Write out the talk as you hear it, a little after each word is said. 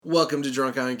Welcome to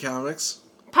Drunk on Comics.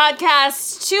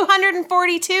 Podcast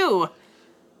 242.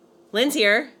 Lynn's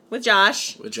here with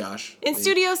Josh. In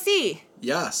Studio C.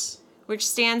 Yes. Which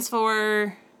stands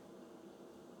for...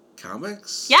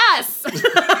 Comics? Yes!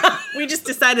 We just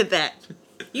decided that.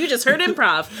 You just heard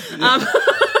improv.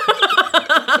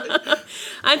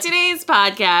 On today's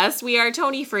podcast, we are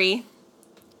Tony free.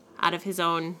 Out of his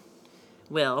own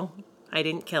will. I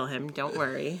didn't kill him. Don't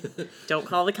worry. Don't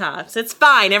call the cops. It's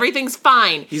fine. Everything's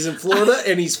fine. He's in Florida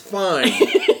and he's fine.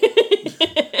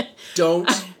 Don't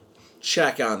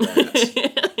check on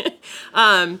that.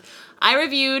 I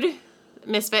reviewed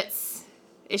Misfits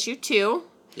issue 2.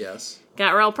 Yes.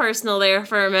 Got real personal there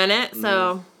for a minute,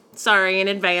 so sorry in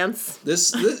advance.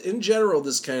 This in general,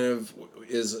 this kind of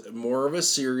is more of a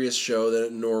serious show than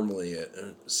it normally is.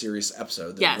 A serious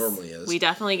episode than it normally is. We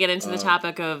definitely get into the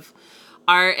topic of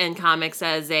art and comics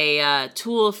as a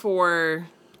tool for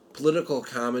political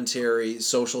commentary,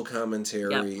 social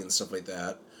commentary, and stuff like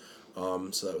that.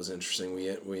 So that was interesting. We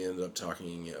ended up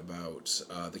talking about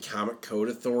the Comic Code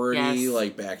Authority,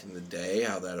 like back in the day,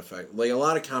 how that affected, like a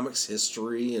lot of comics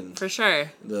history and for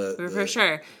sure. For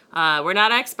sure. We're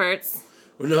not experts.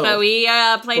 No, but we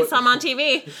played some on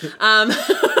TV.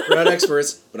 We're not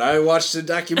experts, but I watched a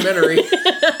documentary.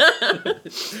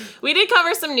 We did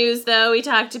cover some news, though. We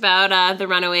talked about the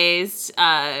Runaways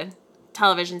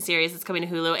television series that's coming to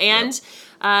Hulu and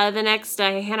the next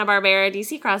Hanna-Barbera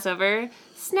DC crossover,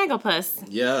 Snagglepuss.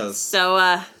 Yes.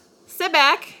 So sit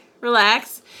back,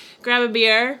 relax, grab a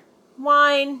beer,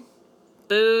 wine,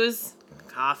 booze,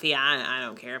 coffee, I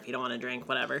don't care if you don't want to drink,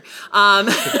 whatever. And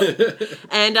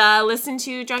listen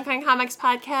to Drunk on Comics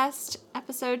Podcast,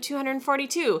 episode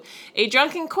 242, a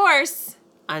drunken course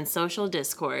on social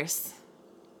discourse.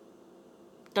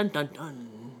 Dun, dun,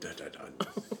 dun. Dun, dun, dun.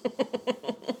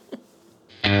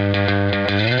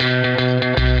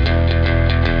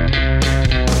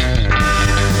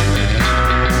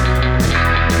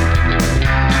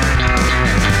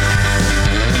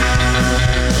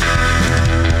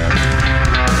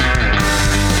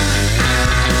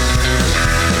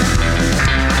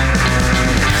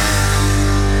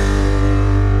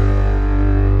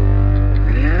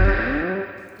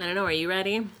 Are you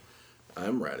ready?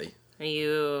 I'm ready. Are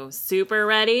you super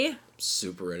ready?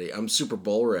 Super ready. I'm Super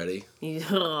Bowl ready.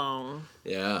 Oh.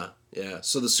 Yeah.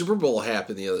 So the Super Bowl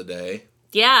happened the other day.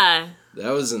 Yeah.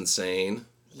 That was insane.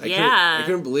 Yeah. I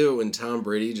couldn't believe it when Tom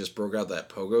Brady just broke out that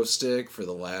pogo stick for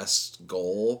the last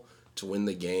goal to win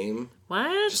the game.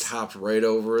 What? Just hopped right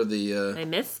over the I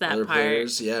missed that other part.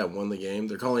 players. Yeah, won the game.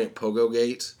 They're calling it Pogo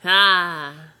Gate.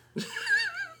 Ah.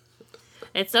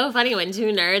 It's so funny when two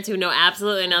nerds who know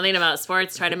absolutely nothing about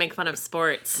sports try to make fun of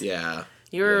sports. Yeah.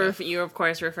 You were of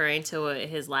course referring to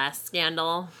his last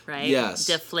scandal, right? Yes.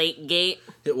 Deflategate.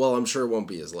 Well, I'm sure it won't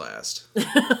be his last. Why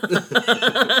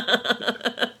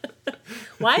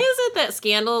is it that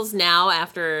scandals now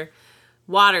after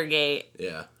Watergate,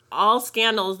 all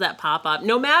scandals that pop up,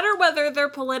 no matter whether they're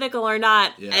political or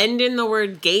not, end in the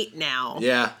word gate now?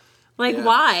 Yeah.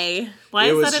 Why? Why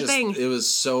is that a thing? It was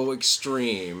so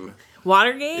extreme.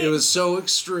 Watergate? It was so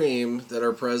extreme that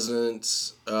our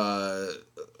president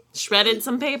shredded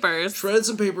some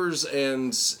papers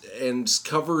and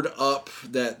covered up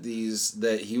that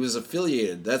he was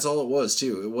affiliated. That's all it was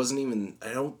too. It wasn't even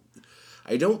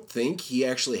I don't think he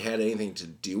actually had anything to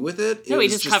do with it. No, he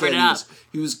just covered it up.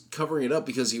 He was covering it up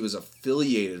because he was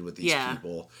affiliated with these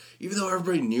people. Even though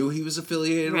everybody knew he was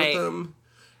affiliated with them,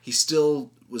 he still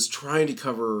was trying to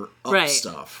cover up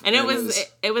stuff. And it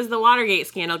was the Watergate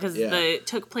scandal because it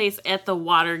took place at the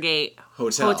Watergate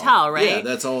Hotel, right? Yeah,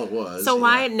 that's all it was. So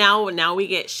why now we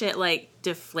get shit like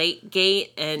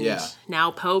Deflategate and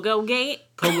now Pogo Gate?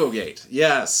 Pogo Gate,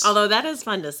 yes. Although that is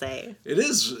fun to say. It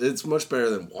is. It's much better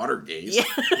than Watergate. Yeah.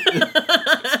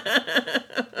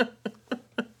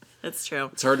 That's true.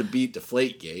 It's hard to beat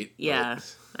Deflategate. Yeah,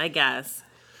 I guess.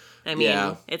 I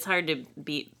mean, it's hard to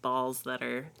beat balls that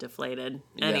are deflated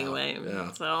anyway.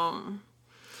 Yeah.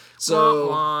 So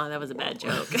wah, that was a bad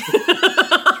joke.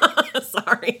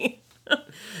 Sorry.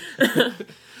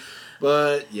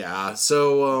 But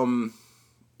so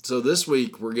this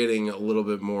week we're getting a little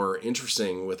bit more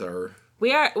interesting with our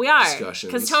we are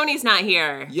discussions because Tony's not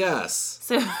here. Yes.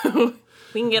 So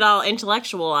we can get all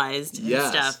intellectualized and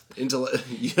stuff.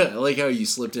 I like how you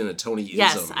slipped in a Tony-ism.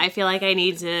 Yes, I feel like I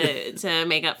need to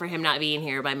make up for him not being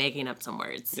here by making up some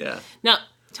words. Yeah. No,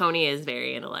 Tony is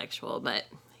very intellectual, but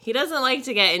he doesn't like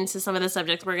to get into some of the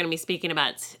subjects we're going to be speaking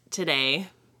about today,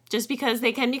 just because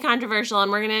they can be controversial,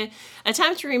 and we're going to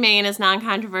attempt to remain as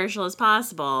non-controversial as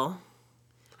possible.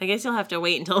 I guess you'll have to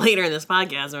wait until later in this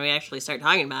podcast when we actually start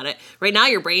talking about it. Right now,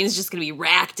 your brain's just going to be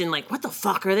racked and like, what the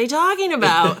fuck are they talking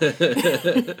about? Are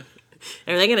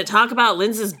they going to talk about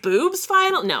Lindsay's boobs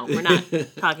final? No, we're not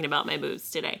talking about my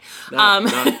boobs today. Not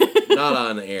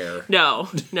on air. No.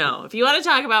 If you want to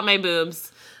talk about my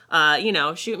boobs,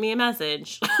 shoot me a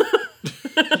message.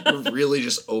 We're really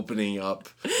just opening up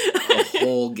a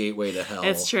whole gateway to hell.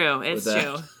 It's true.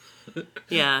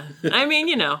 Yeah. I mean,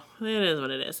 it is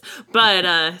what it is.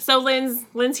 But, so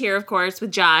Lynn's here, of course,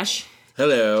 with Josh.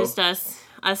 Hello. Just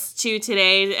us two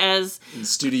today as... in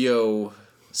Studio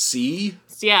C?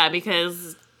 Yeah,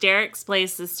 because Derek's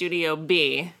place is Studio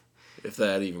B. If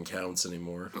that even counts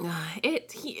anymore. It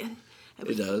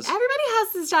does. Everybody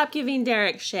has to stop giving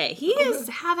Derek shit. He is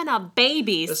having a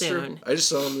baby That's soon. True. I just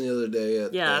saw him the other day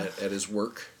at his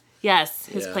work. Yes,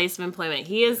 his place of employment.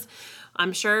 He is,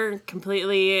 I'm sure,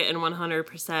 completely and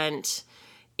 100%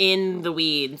 in the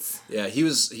weeds. Yeah, he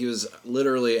was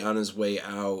literally on his way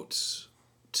out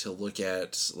to look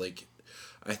at, like,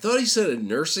 I thought he said a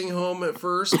nursing home at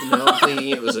first, but now I'm thinking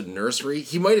it was a nursery.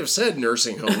 He might have said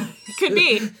nursing home. Could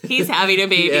be. He's having a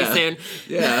baby soon.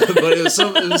 Yeah, but it was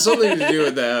something to do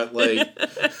with that. Like,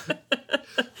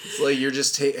 it's like you're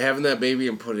just having that baby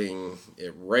and putting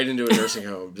it right into a nursing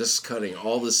home, just cutting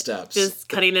all the steps. Just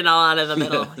cutting it all out of the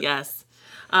middle, yes.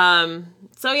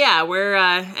 So yeah, we're,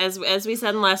 as we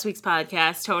said in last week's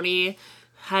podcast, Tony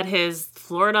had his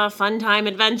Florida fun time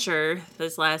adventure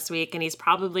this last week, and he's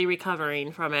probably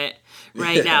recovering from it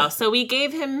right now. So we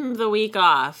gave him the week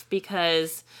off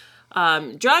because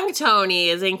drunk Tony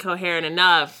is incoherent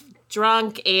enough.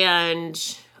 Drunk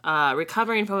and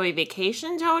recovering from a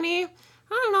vacation Tony, I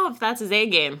don't know if that's his A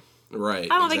game.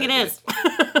 Right. I don't think it is.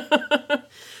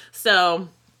 So,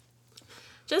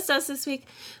 just us this week.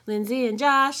 Lindsay and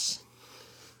Josh.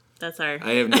 That's our...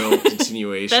 I have no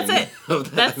continuation. That's it.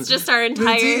 Of that. That's just our entire...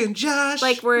 Lindsay and Josh.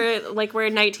 Like we're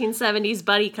 1970s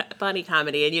buddy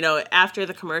comedy, and after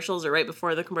the commercials or right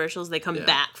before the commercials, they come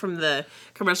back from the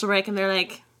commercial break and they're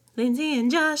like, Lindsay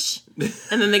and Josh,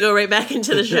 and then they go right back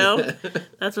into the show.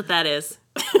 That's what that is.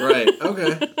 Right.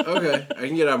 Okay. I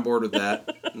can get on board with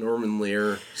that. Norman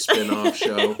Lear spin-off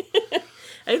show.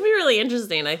 It'd be really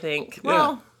interesting, I think. Yeah.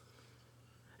 Well,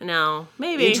 no,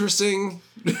 maybe. Interesting.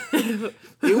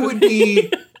 It would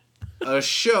be a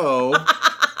show.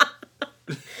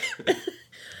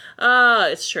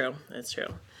 It's true.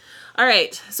 All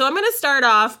right, so I'm going to start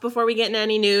off, before we get into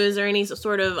any news or any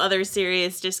sort of other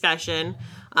serious discussion,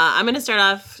 I'm going to start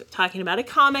off talking about a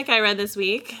comic I read this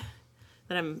week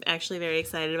that I'm actually very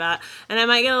excited about. And I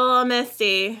might get a little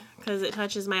misty because it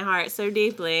touches my heart so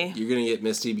deeply. You're going to get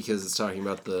misty because it's talking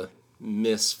about the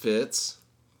Misfits.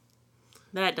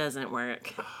 That doesn't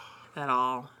work at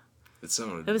all.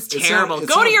 It was terrible.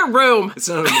 Go to your room. It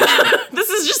sounded This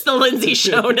is just the Lindsay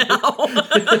show now.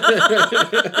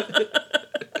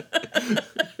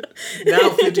 Now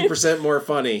 50% more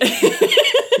funny.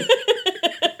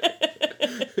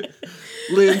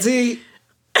 Lindsay.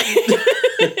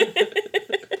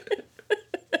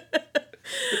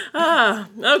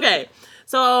 Okay.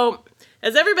 So,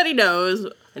 as everybody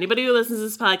knows, anybody who listens to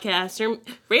this podcast, or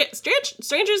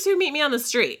strangers who meet me on the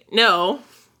street know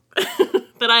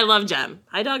that I love Jem.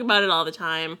 I talk about it all the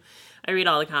time. I read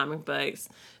all the comic books.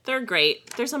 They're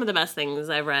great. They're some of the best things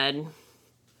I've read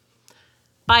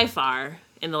by far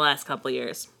in the last couple of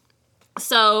years.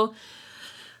 So,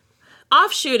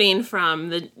 offshooting from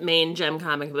the main Jem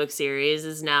comic book series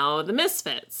is now the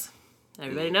Misfits.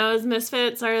 Everybody knows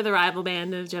Misfits are the rival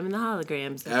band of Jem and the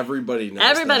Holograms. Everybody knows.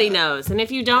 Everybody knows. And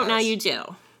if you don't now, you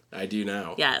do. I do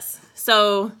now. Yes.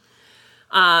 So,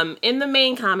 in the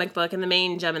main comic book, in the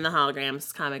main Jem and the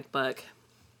Holograms comic book,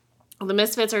 the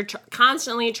Misfits are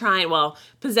constantly trying,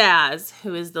 Pizzazz,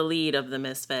 who is the lead of the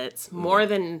Misfits, more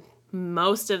than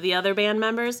most of the other band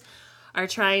members, are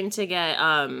trying to get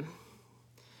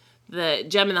the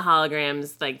Jem and the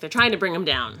Holograms, they're trying to bring them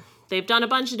down. They've done a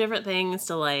bunch of different things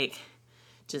to,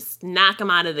 just knock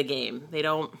them out of the game. They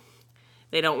don't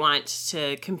want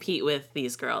to compete with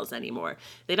these girls anymore.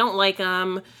 They don't like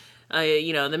them.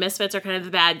 The Misfits are kind of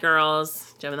the bad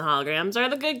girls. Jem and the Holograms are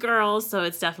the good girls, so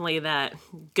it's definitely that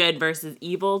good versus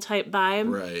evil type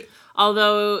vibe. Right.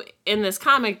 Although, in this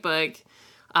comic book,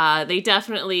 they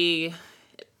definitely,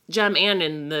 Jem and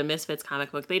in the Misfits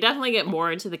comic book, they definitely get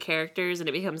more into the characters, and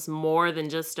it becomes more than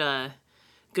just a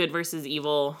good versus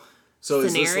evil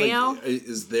scenario.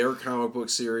 Is their comic book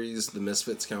series, the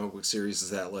Misfits comic book series,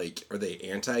 is that are they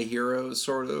anti-heroes,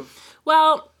 sort of?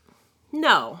 Well,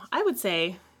 no. I would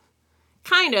say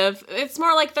kind of. It's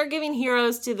more like they're giving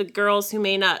heroes to the girls who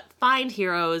may not find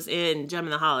heroes in Jem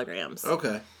and the Holograms.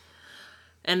 Okay.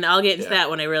 And I'll get into that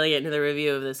when I really get into the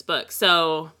review of this book.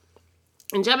 So,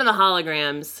 in Gem of the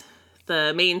Holograms,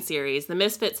 the main series, the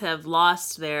Misfits have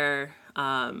lost their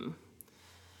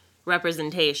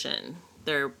representation,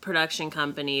 their production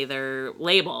company, their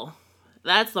label.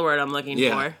 That's the word I'm looking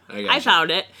for. I found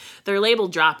it. Their label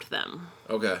dropped them.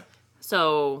 Okay.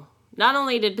 So, not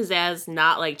only did Pizzazz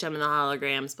not like Gem of the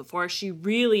Holograms before, she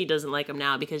really doesn't like them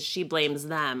now because she blames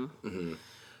them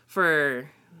for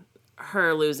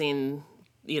her losing,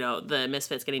 the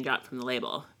Misfits getting dropped from the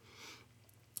label.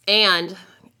 And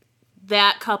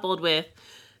that coupled with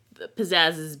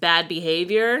Pizzazz's bad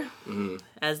behavior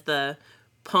as the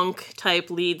punk-type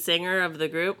lead singer of the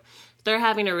group, they're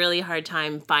having a really hard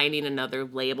time finding another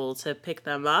label to pick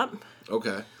them up.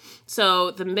 Okay.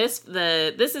 So this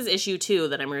is issue 2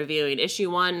 that I'm reviewing. Issue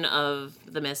 1 of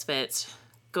the Misfits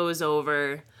goes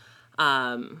over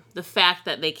the fact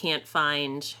that they can't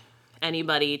find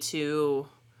anybody to,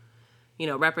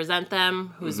 represent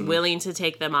them, who's willing to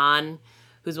take them on,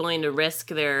 who's willing to risk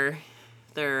their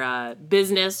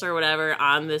business or whatever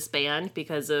on this band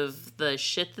because of the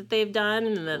shit that they've done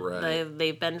and that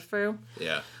they've been through.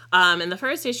 Yeah. And the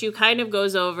first issue kind of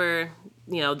goes over,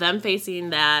 them facing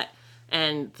that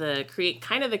and the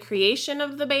creation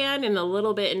of the band and a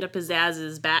little bit into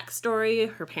Pizzazz's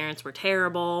backstory. Her parents were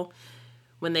terrible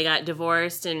when they got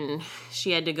divorced and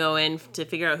she had to go in to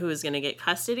figure out who was going to get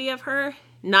custody of her.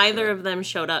 Neither of them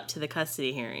showed up to the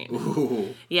custody hearing.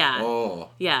 Ooh. Yeah.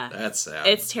 Oh. Yeah. That's sad.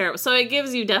 It's terrible. So it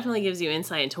definitely gives you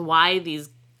insight into why these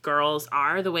girls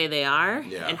are the way they are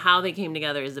and how they came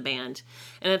together as a band.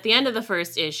 And at the end of the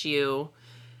first issue,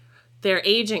 their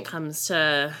agent comes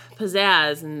to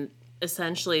Pizzazz and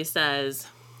essentially says,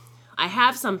 I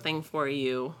have something for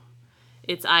you.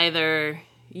 It's either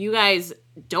you guys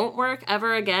don't work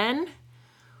ever again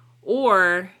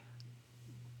or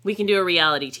we can do a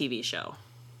reality TV show.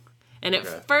 And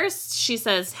at first she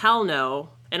says, hell no.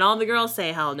 And all the girls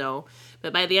say hell no.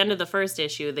 But by the end of the first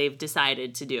issue, they've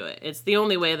decided to do it. It's the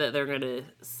only way that they're going to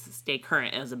stay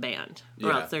current as a band.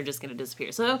 Or else they're just going to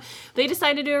disappear. So they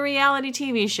decided to do a reality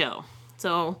TV show.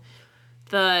 So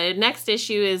the next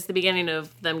issue is the beginning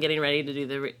of them getting ready to do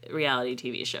the reality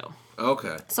TV show.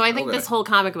 Okay. So I think this whole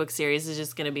comic book series is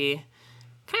just going to be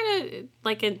kind of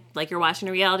like you're watching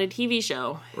a reality TV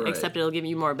show. Right. Except it'll give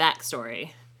you more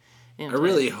backstory. I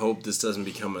really hope this doesn't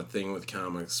become a thing with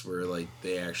comics where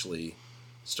they actually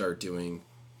start doing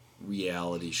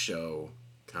reality show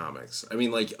comics. I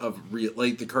mean, like the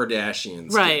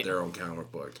Kardashians get their own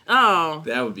comic book. Oh,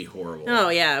 that would be horrible. Oh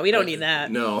yeah, we don't need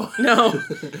that. No,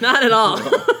 not at all.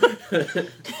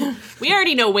 We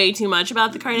already know way too much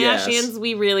about the Kardashians. Yes.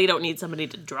 We really don't need somebody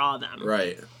to draw them.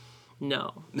 Right.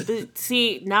 No.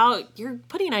 See, now you're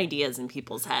putting ideas in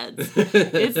people's heads.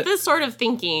 It's this sort of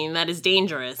thinking that is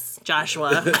dangerous,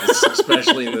 Joshua.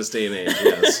 Especially in this day and age,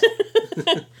 yes.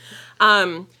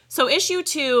 So issue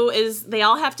 2 is they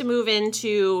all have to move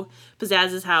into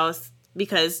Pizzazz's house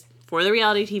because for the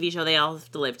reality TV show, they all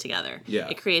have to live together. Yeah.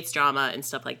 It creates drama and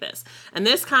stuff like this. And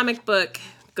this comic book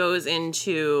goes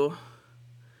into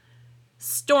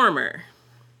Stormer.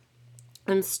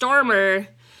 And Stormer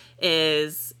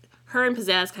is... her and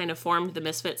Pizzazz kind of formed the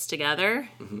Misfits together.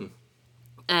 Mm-hmm.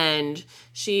 And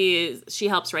she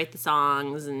helps write the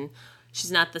songs, and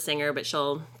she's not the singer, but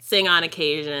she'll sing on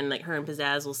occasion, like her and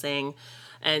Pizzazz will sing.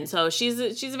 And so she's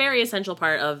a very essential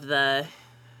part of the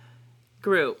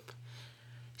group.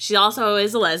 She also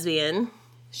is a lesbian.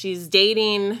 She's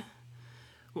dating,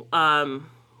 I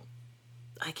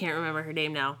can't remember her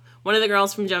name now. One of the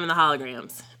girls from Gem and the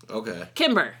Holograms. Okay.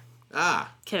 Kimber.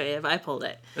 Ah. Okay, I pulled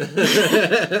it.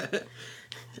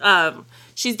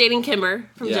 She's dating Kimber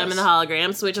from Gem and the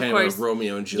Holograms, which kind of course... of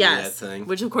Romeo and Juliet thing.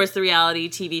 Which of course the reality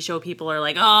TV show people are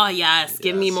like, oh yes,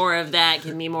 give me more of that,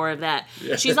 give me more of that.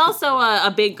 Yeah. She's also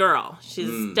a big girl.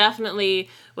 She's definitely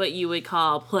what you would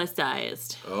call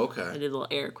plus-sized. Okay. I did little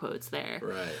air quotes there.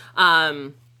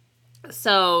 Right.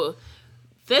 So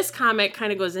this comic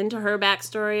kind of goes into her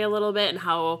backstory a little bit and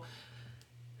how...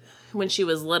 when she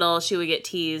was little, she would get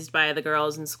teased by the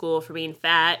girls in school for being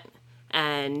fat,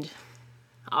 and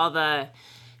all the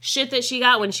shit that she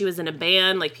got when she was in a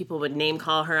band, like people would name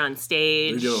call her on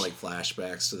stage. They're doing like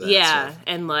flashbacks to that. Yeah, stuff.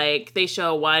 And like they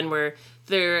show one where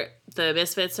the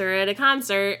Misfits are at a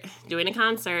concert, doing a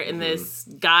concert, and this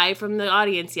guy from the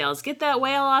audience yells, "Get that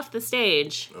whale off the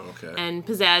stage!" Okay. And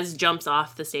Pizzazz jumps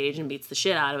off the stage and beats the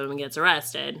shit out of him and gets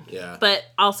arrested. Yeah. But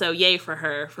also, yay for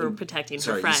her for protecting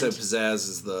her friend. Sorry, you said Pizzazz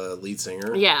is the lead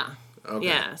singer? Yeah. Okay.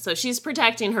 Yeah, so she's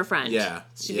protecting her friend. Yeah.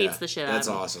 She beats the shit out of him. That's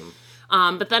awesome.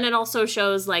 But then it also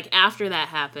shows, like, after that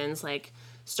happens, like,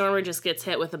 Stormer just gets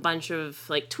hit with a bunch of,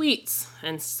 like, tweets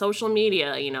and social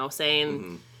media, you know,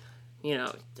 saying, you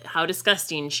know, how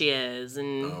disgusting she is.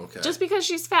 And just because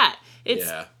she's fat. It's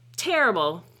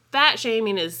terrible. Fat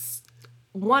shaming is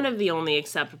one of the only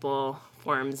acceptable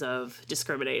forms of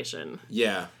discrimination.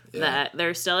 Yeah. That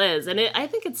there still is. And I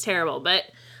think it's terrible. But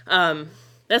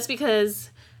that's because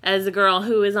as a girl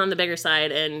who is on the bigger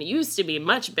side and used to be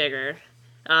much bigger,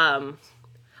 I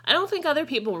don't think other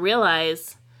people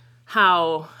realize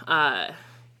how,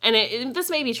 and this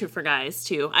may be true for guys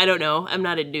too. I don't know. I'm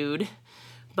not a dude.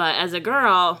 But as a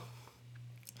girl,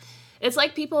 it's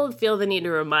like people feel the need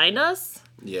to remind us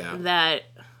that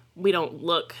we don't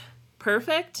look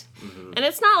perfect. And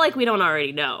it's not like we don't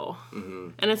already know.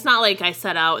 And it's not like I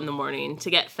set out in the morning to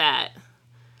get fat.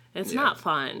 It's not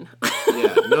fun.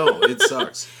 No, it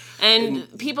sucks. And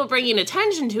people bringing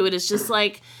attention to it is just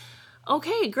like,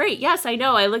 okay, great. Yes, I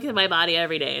know. I look at my body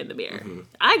every day in the mirror.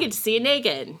 I get to see it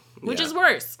naked, which is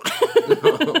worse.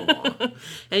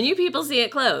 And you people see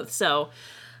it clothed. So,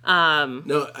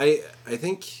 no, I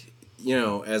think, you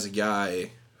know, as a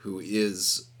guy who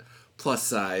is plus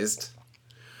sized,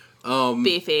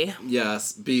 beefy.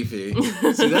 Yes, beefy.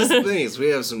 See, that's the thing, is we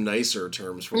have some nicer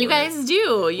terms for it. You guys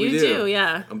do. You do,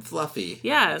 yeah. I'm fluffy.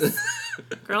 Yes.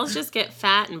 Girls just get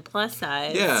fat and plus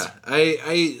size. Yeah.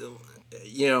 I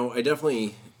you know, I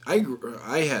definitely,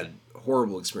 I had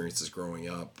horrible experiences growing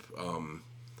up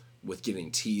with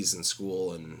getting teased in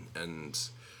school, and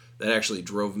that actually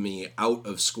drove me out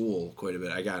of school quite a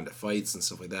bit. I got into fights and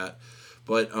stuff like that.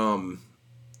 But, and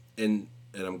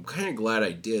I'm kind of glad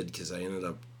I did, because I ended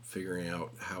up figuring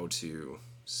out how to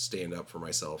stand up for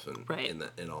myself and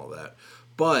and all that.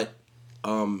 But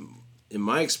in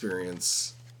my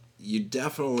experience, I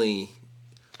definitely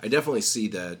see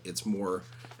that it's more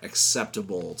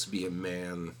acceptable to be a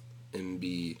man and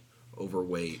be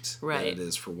overweight than it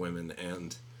is for women,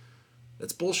 and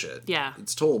that's bullshit. Yeah,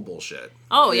 it's total bullshit.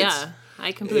 Oh yeah,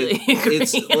 I completely agree.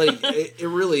 It's like it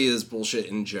really is bullshit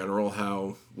in general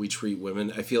how we treat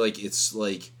women. I feel like it's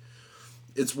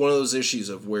one of those issues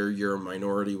of where you're a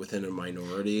minority within a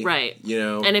minority. Right. You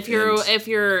know? And if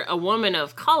you're a woman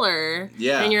of color,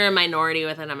 then you're a minority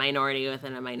within a minority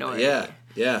within a minority. Yeah.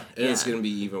 Yeah. And it's going to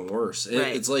be even worse. And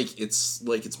it's like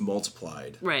it's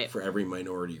multiplied for every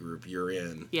minority group you're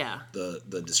in. Yeah.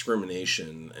 The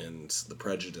discrimination and the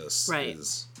prejudice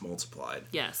is multiplied.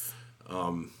 Yes.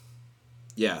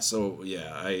 Yeah, so,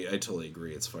 I totally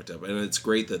agree. It's fucked up. And it's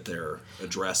great that they're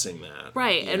addressing that.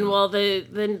 Right. And, well, the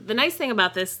nice thing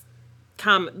about this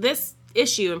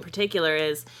issue in particular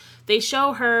is they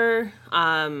show her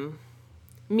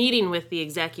meeting with the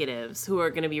executives who are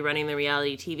going to be running the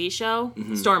reality TV show.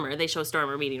 Stormer. They show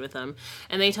Stormer meeting with them.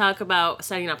 And they talk about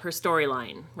setting up her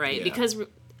storyline, right? Yeah. Because,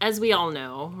 as we all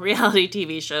know, reality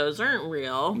TV shows aren't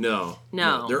real. No.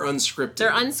 They're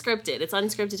unscripted. It's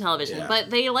unscripted television. Yeah.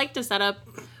 But they like to set up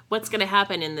what's going to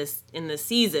happen in this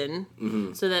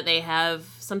season so that they have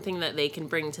something that they can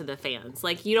bring to the fans.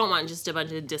 Like, you don't want just a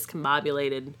bunch of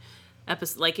discombobulated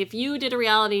episodes. Like, if you did a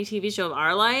reality TV show of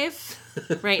our life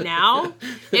right now,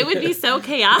 it would be so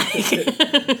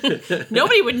chaotic.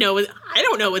 Nobody would know. I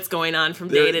don't know what's going on from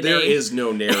day to day. There is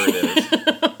no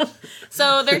narrative.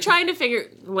 So they're trying to figure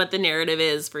what the narrative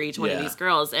is for each one of these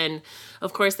girls. And,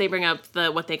 of course, they bring up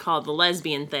what they call the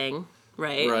lesbian thing,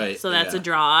 right? Right. So that's a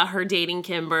draw. Her dating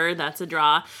Kimber, that's a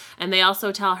draw. And they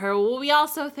also tell her, well, we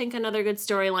also think another good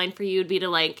storyline for you would be to,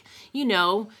 like, you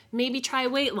know, maybe try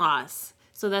weight loss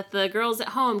so that the girls at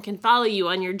home can follow you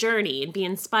on your journey and be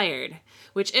inspired,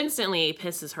 which instantly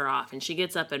pisses her off. And she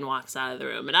gets up and walks out of the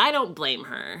room. And I don't blame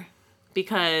her,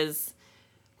 because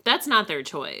that's not their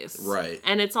choice. Right.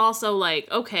 And it's also like,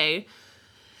 okay,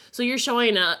 so you're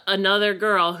showing another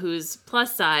girl who's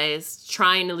plus size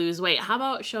trying to lose weight. How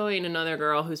about showing another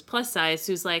girl who's plus size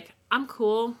who's like, I'm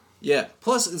cool. Yeah.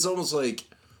 Plus, it's almost like,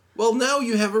 well, now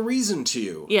you have a reason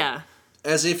to. Yeah.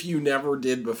 As if you never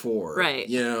did before. Right.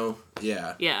 You know?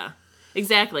 Yeah. Yeah.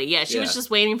 Exactly. Yeah, she was just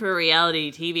waiting for a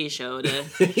reality TV show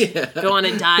to go on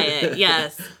a diet.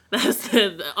 Yes.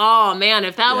 Oh, man,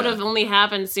 if that would have only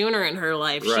happened sooner in her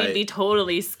life, she'd be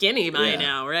totally skinny by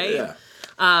now, right?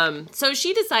 Yeah. So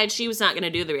she decided she was not going to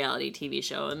do the reality TV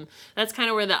show, and that's kind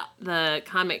of where the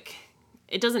comic...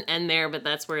 It doesn't end there, but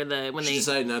that's where she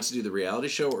decided not to do the reality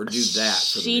show or do that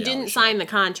for the She didn't sign the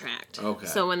contract. Okay.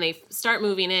 So when they start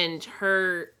moving in,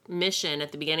 her mission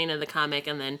at the beginning of the comic,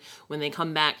 and then when they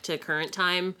come back to current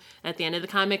time at the end of the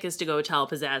comic, is to go tell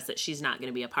Pizzazz that she's not going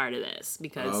to be a part of this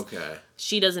because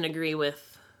she doesn't agree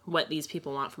with what these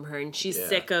people want from her, and she's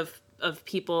sick of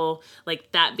people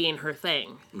like that being her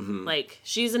thing. Mm-hmm. Like,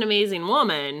 she's an amazing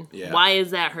woman. Yeah. Why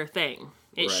is that her thing?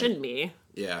 It shouldn't be.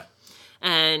 Yeah.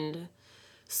 And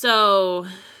so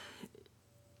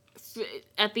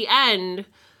at the end,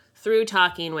 through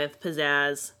talking with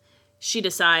Pizzazz, she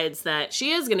decides that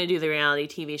she is going to do the reality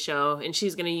TV show, and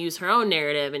she's going to use her own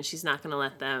narrative, and she's not going to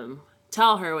let them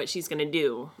tell her what she's going to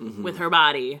do with her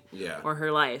body or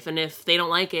her life. And if they don't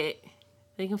like it,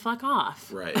 they can fuck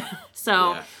off. Right.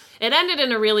 So it ended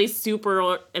in a really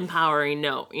super empowering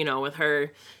note, you know, with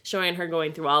her showing her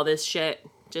going through all this shit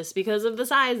just because of the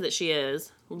size that she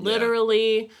is.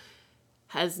 Literally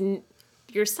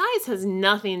your size has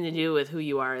nothing to do with who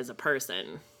you are as a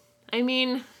person. I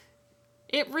mean,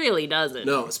 it really doesn't.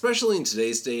 No, especially in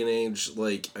today's day and age,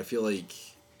 like, I feel like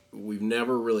we've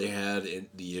never really had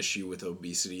the issue with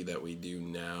obesity that we do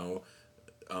now,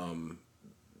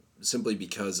 simply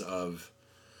because of,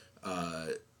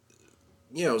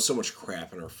 you know, so much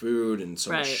crap in our food and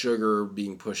so much sugar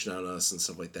being pushed on us and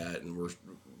stuff like that. And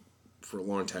for a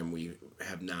long time, we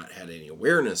have not had any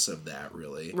awareness of that,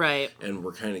 really. Right. And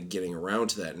we're kind of getting around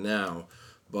to that now.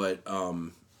 But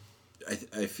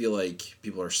I feel like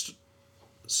people are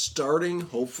starting,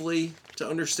 hopefully, to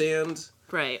understand.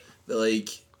 Right. That, like,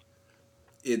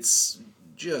 it's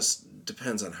just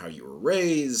depends on how you were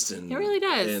raised. And it really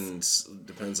does. And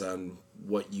depends on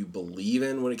what you believe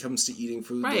in when it comes to eating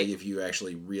food. Right. Like, if you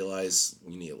actually realize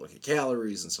you need to look at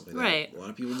calories and stuff like right. that. A lot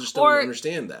of people just don't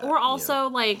understand that. Or also,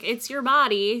 like, it's your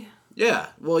body. Yeah.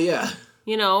 Well, yeah.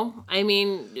 You know, I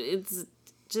mean, it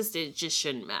just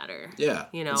shouldn't matter. Yeah.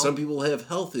 You know? And some people have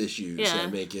health issues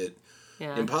that make it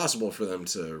impossible for them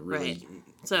to really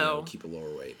keep a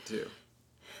lower weight, too.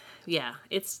 Yeah.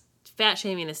 Fat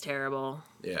shaming is terrible.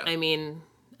 Yeah. I mean,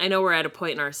 I know we're at a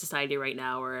point in our society right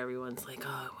now where everyone's like,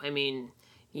 oh, I mean,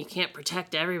 you can't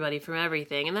protect everybody from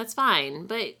everything, and that's fine,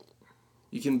 but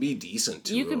you can be decent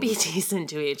to You can be decent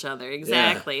to each other,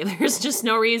 exactly. Yeah. There's just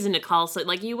no reason to call,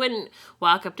 like, you wouldn't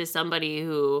walk up to somebody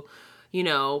who, you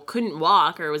know, couldn't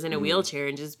walk or was in a wheelchair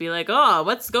and just be like, oh,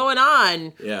 what's going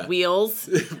on? Yeah. Wheels.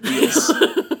 Wheels.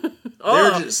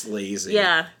 They're just lazy.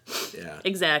 Yeah. Yeah.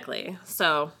 Exactly.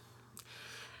 So...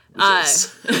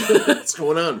 what's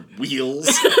going on? Wheels.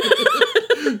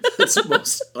 That's the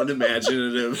most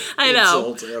unimaginative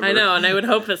insult ever. I know, and I would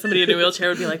hope that somebody in a wheelchair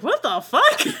would be like, what the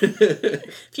fuck?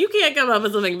 If you can't come up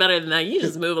with something better than that, you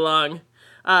just move along.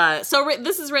 So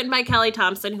this is written by Kelly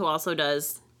Thompson, who also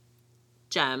does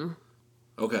Gem.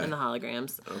 Okay. And the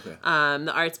holograms. Okay.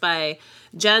 The art's by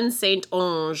Jen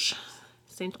Saint-Onge.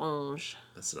 Saint-Onge.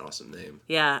 That's an awesome name.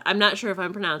 Yeah, I'm not sure if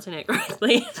I'm pronouncing it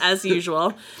correctly, as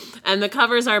usual. And the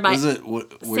covers are by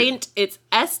Saint. It's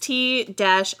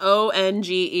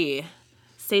St-Onge.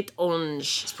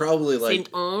 Saint-Onge. It's probably like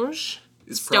Saint-Onge.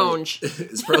 Stonge.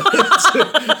 It's probably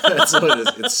that's what it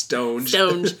is. It's Stonge.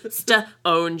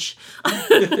 Stonge.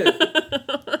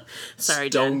 Sorry,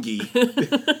 Stongy.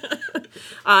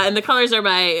 And the colors are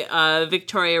by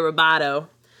Victoria Robato.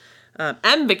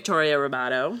 M. Victoria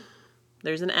Robato.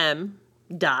 There's an M.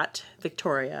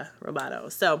 Victoria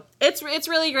Robato. So it's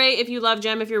really great if you love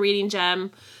Gem, if you're reading Gem.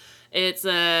 It's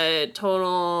a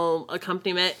total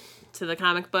accompaniment to the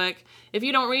comic book. If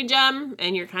you don't read Gem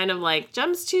and you're kind of like,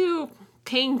 Gem's too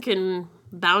pink and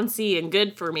bouncy and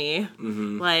good for me.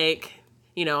 Mm-hmm. Like,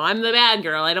 you know, I'm the bad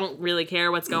girl. I don't really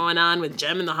care what's going on with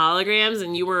Gem and the holograms,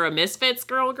 and you were a Misfits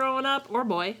girl growing up, or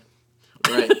boy.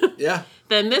 Right, yeah.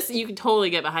 Then this, you can totally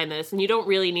get behind this, and you don't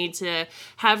really need to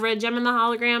have read Gem and the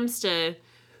Holograms to,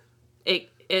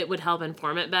 it would help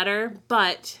inform it better,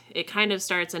 but it kind of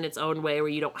starts in its own way where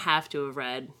you don't have to have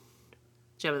read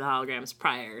Gem and the Holograms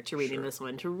prior to reading this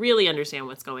one to really understand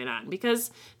what's going on,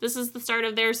 because this is the start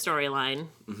of their storyline,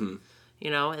 you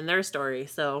know, and their story,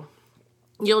 so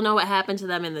you'll know what happened to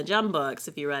them in the Gem books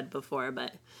if you read before,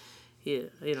 but...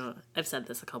 You know, I've said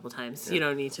this a couple times. Yeah. You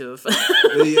don't need to have.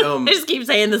 I just keep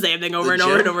saying the same thing over and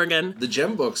over and over again. The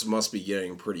Gem books must be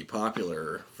getting pretty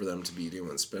popular for them to be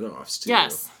doing spin-offs, too.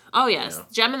 Yes. Oh, yes. Yeah.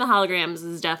 Gem and the Holograms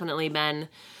has definitely been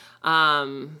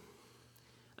a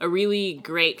really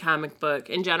great comic book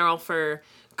in general for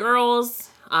girls,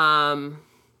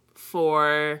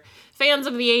 for fans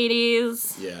of the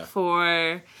 80s,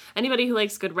 for anybody who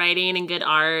likes good writing and good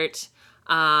art.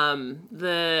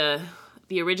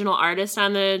 The original artist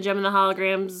on the Gem and the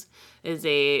Holograms is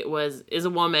a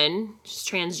woman. She's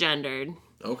transgendered.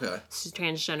 Okay. She's a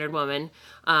transgendered woman.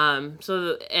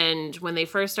 And when they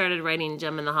first started writing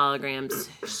Gem and the Holograms,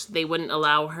 they wouldn't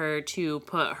allow her to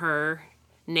put her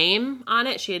name on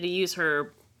it. She had to use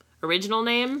her original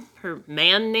name, her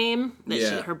man name,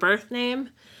 her birth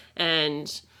name.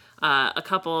 And a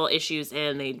couple issues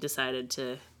in, they decided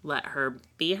to let her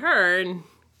be her and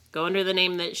go under the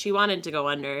name that she wanted to go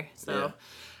under. So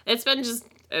it's been just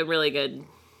a really good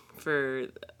for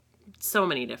so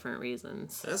many different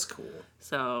reasons. That's cool.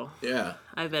 So yeah,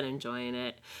 I've been enjoying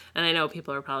it, and I know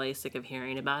people are probably sick of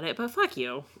hearing about it, but fuck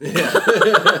you. Yeah.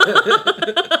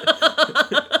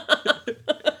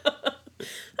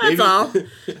 That's all.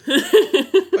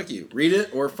 Fuck you. Read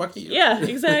it or fuck you. Yeah,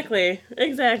 exactly.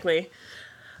 Exactly.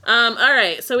 All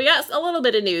right, so we got a little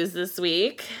bit of news this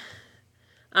week.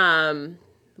 One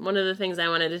of the things I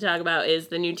wanted to talk about is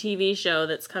the new TV show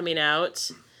that's coming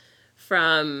out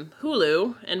from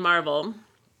Hulu and Marvel.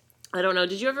 I don't know,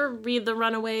 did you ever read The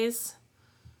Runaways?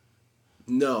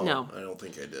 No, I don't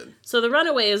think I did. So The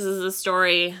Runaways is a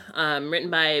story written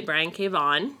by Brian K.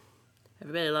 Vaughan.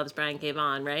 Everybody loves Brian K.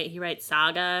 Vaughan, right? He writes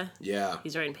Saga. Yeah.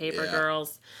 He's writing Paper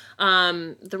Girls.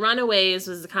 The Runaways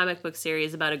was a comic book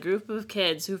series about a group of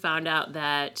kids who found out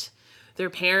that their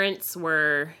parents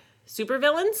were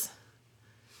supervillains.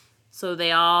 So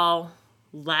they all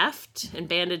left and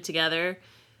banded together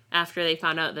after they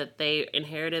found out that they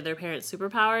inherited their parents'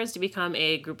 superpowers to become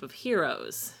a group of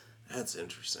heroes. That's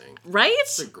interesting. Right?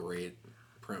 That's a great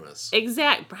premise.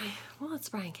 Well, it's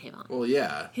Brian K. Vaughan. Well,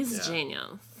 yeah. He's a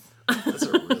genius. That's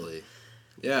a really...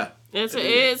 Yeah.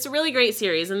 It's a really great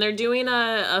series, and they're doing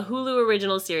a Hulu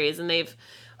original series, and they've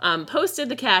posted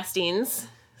the castings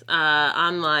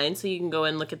online, so you can go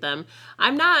and look at them.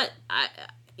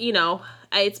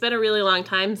 It's been a really long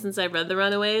time since I've read The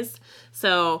Runaways,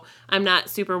 so I'm not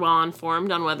super well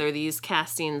informed on whether these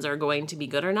castings are going to be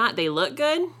good or not. They look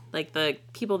good, like the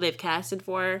people they've casted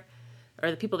for,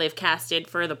 or the people they've casted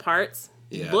for the parts,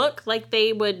 look like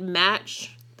they would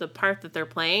match the part that they're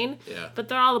playing, but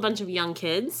they're all a bunch of young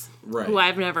kids who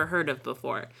I've never heard of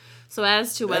before. So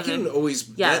as to whether...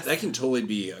 That can totally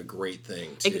be a great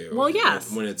thing, too. Well,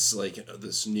 yes. When it's like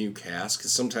this new cast,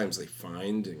 because sometimes they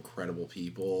find incredible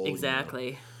people.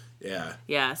 Exactly. Yeah.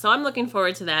 Yeah, so I'm looking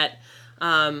forward to that.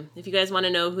 If you guys want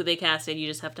to know who they casted, you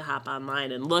just have to hop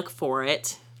online and look for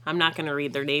it. I'm not going to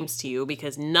read their names to you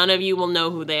because none of you will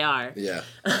know who they are. Yeah.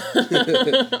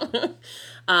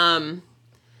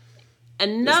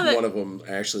 There's one of them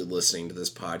actually listening to this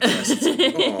podcast.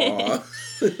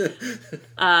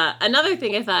 Aww. Another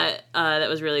thing I thought that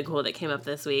was really cool that came up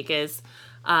this week is,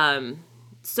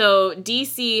 so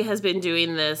DC has been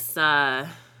doing this, what's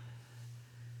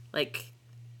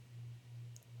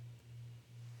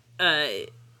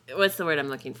the word I'm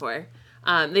looking for?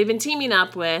 They've been teaming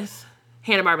up with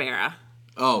Hanna-Barbera.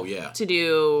 Oh, yeah. To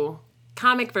do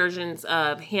comic versions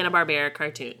of Hanna-Barbera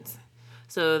cartoons.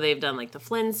 So they've done like the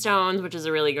Flintstones, which is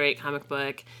a really great comic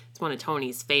book. It's one of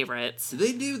Tony's favorites. Did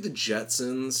they do the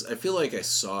Jetsons? I feel like I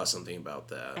saw something about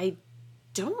that. I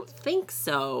don't think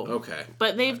so. Okay.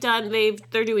 But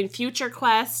they're doing Future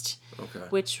Quest, okay,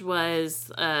 which was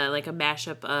like a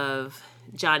mashup of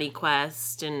Johnny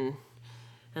Quest and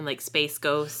like Space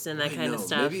Ghost and that kind of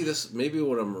stuff. Maybe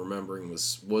what I'm remembering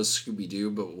was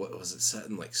Scooby-Doo, but what was it, set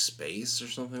in like space or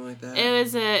something like that?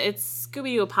 It's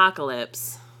Scooby-Doo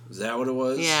Apocalypse. Is that what it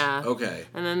was? Yeah. Okay.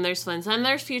 And then there's Flintstones. And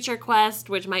there's Future Quest,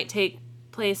 which might take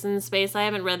place in space. I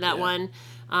haven't read that one.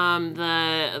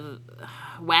 The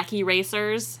Wacky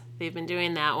Racers, they've been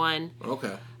doing that one.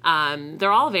 Okay.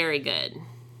 They're all very good.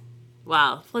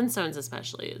 Well, Flintstones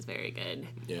especially is very good.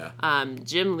 Yeah.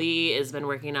 Jim Lee has been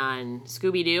working on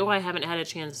Scooby-Doo. I haven't had a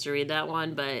chance to read that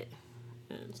one, but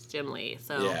it's Jim Lee.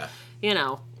 So, yeah. You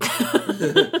know.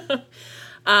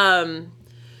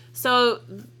 So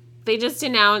they just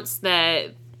announced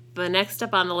that the next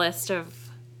up on the list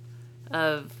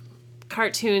of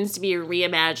cartoons to be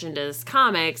reimagined as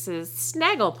comics is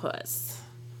Snagglepuss.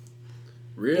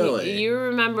 Really? You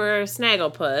remember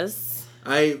Snagglepuss?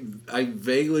 I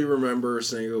vaguely remember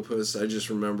Snagglepuss. I just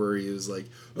remember he was like,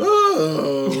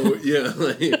 oh, yeah.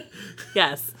 Like,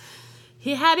 yes.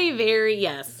 He had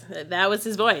that was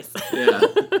his voice. Yeah.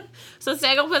 So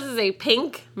Snagglepuss is a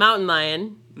pink mountain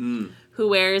lion who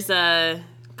wears a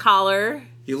collar.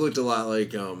 He looked a lot like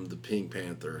the Pink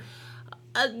Panther.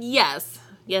 Yes,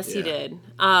 he did.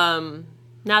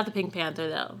 Not the Pink Panther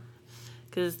though,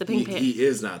 because the Pink Panther. He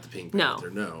is not the Pink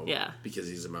Panther. No. Yeah. Because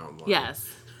he's a mountain lion. Yes.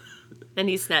 And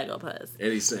he's Snagglepuss.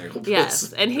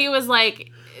 Yes, and he was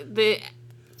like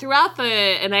throughout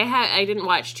and I didn't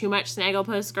watch too much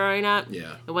Snagglepuss growing up.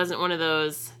 Yeah. It wasn't one of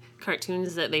those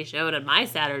cartoons that they showed on my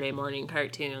Saturday morning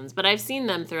cartoons, but I've seen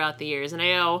them throughout the years, and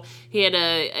I know he had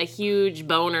a huge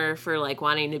boner for like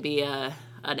wanting to be an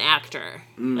actor.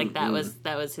 Like that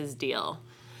was his deal.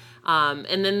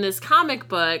 And then this comic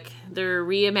book, they're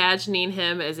reimagining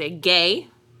him as a gay.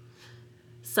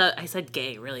 So I said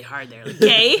gay really hard there. Like,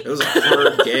 gay? It was a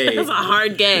hard gay. It was a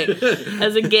hard gay.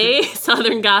 As a gay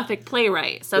Southern Gothic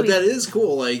playwright. So but that is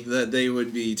cool, like, that they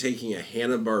would be taking a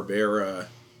Hanna-Barbera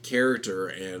character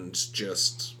and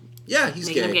just, Yeah, he's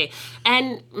making him gay. gay.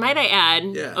 And might I add,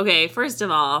 Yeah. okay, first of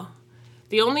all,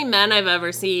 the only men I've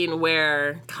ever seen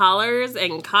wear collars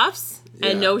and cuffs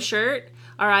and no shirt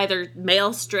are either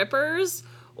male strippers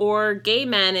or gay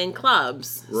men in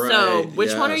clubs. Right, so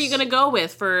which one are you yes. going to go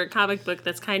with for a comic book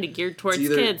that's kind of geared towards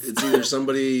kids? It's either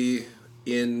somebody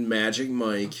in Magic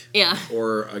Mike Yeah.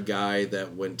 or a guy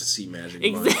that went to see Magic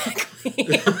Mike. Exactly.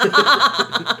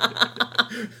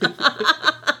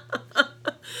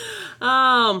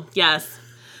 Yes.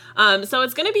 So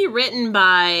it's going to be written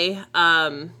by,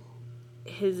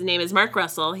 his name is Mark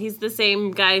Russell. He's the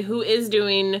same guy who is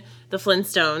doing the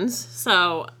Flintstones.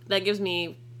 So that gives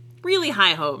me really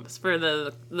high hopes for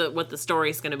the what the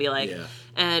story's going to be like. Yeah.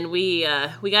 And we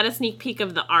got a sneak peek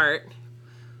of the art,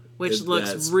 which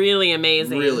looks that's really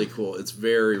amazing. Really cool. It's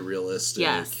very realistic.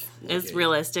 Yes. looking. As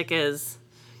realistic as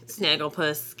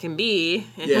Snagglepuss can be.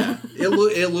 Yeah.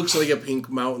 It looks like a pink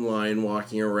mountain lion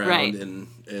walking around Right. and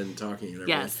talking and everything.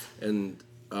 Yes. And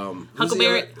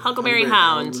Huckleberry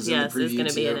Hound, was in yes, the is going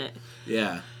to be preview, in too. it.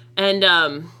 Yeah. And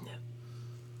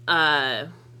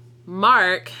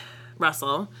Mark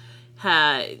Russell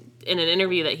had, in an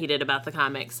interview that he did about the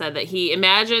comic, said that he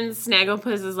imagines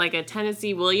Snagglepuss as like a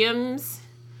Tennessee Williams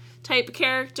type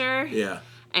character. Yeah.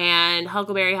 And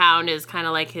Huckleberry Hound is kind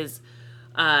of like his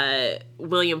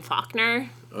William Faulkner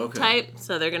type.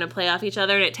 So they're going to play off each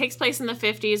other. And it takes place in the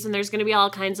 50s, and there's going to be all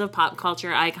kinds of pop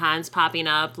culture icons popping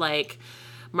up, like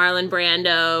Marlon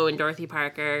Brando and Dorothy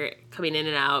Parker coming in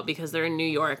and out because they're in New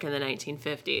York in the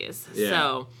 1950s. Yeah.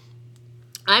 So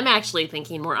I'm actually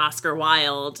thinking more Oscar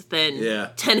Wilde than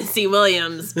Tennessee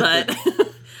Williams, but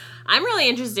I'm really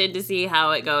interested to see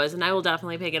how it goes, and I will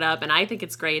definitely pick it up, and I think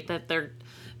it's great that they're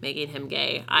making him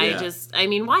gay. I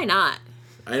mean, why not?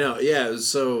 I know, yeah,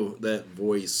 so that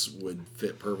voice would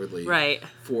fit perfectly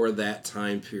for that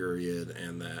time period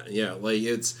and that, like,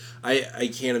 it's, I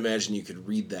can't imagine you could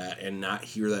read that and not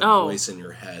hear that voice in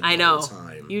your head I know. all the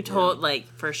time. You told, like,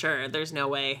 for sure, there's no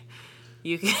way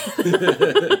you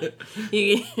can,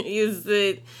 you use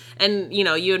it, and, you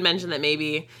know, you had mentioned that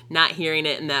maybe not hearing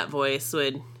it in that voice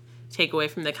would take away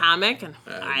from the comic, and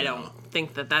I don't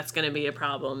think that that's going to be a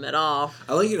problem at all.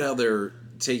 I like it how they're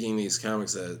taking these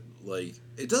comics that, like,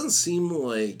 it doesn't seem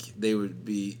like they would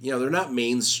be, you know, they're not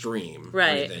mainstream or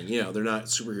anything. You know, they're not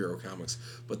superhero comics,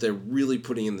 but they're really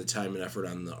putting in the time and effort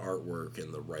on the artwork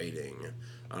and the writing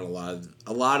on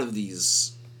a lot of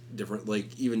these different,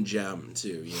 like, even Gem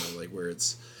too, you know, like, where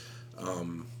it's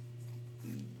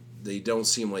they don't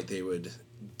seem like they would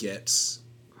get,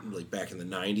 like, back in the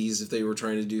 90s if they were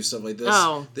trying to do stuff like this.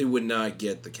 They would not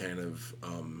get the kind of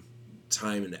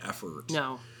time and effort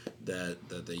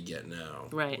that they get now,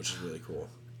 which is really cool.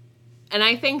 And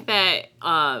I think that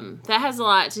that has a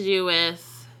lot to do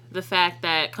with the fact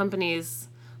that companies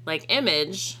like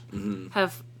Image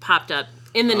have popped up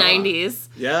in the 90s.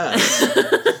 Yeah.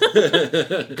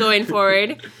 Going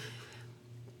forward.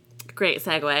 Great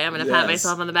segue. I'm going to pat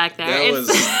myself on the back there.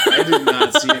 I did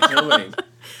not see it coming.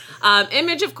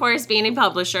 Image, of course, being a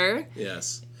publisher.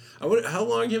 Yes. How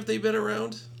long have they been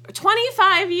around?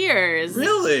 25 years.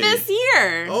 Really? This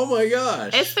year. Oh my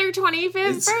gosh. It's their 25th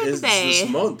birthday. It's this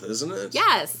month, isn't it?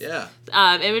 Yes. Yeah.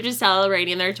 Image is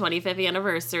celebrating their 25th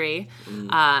anniversary,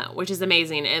 which is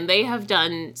amazing. And they have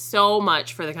done so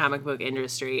much for the comic book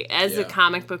industry. As a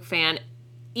comic book fan,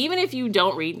 even if you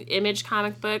don't read Image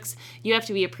comic books, you have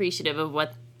to be appreciative of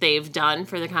what they've done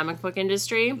for the comic book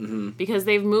industry because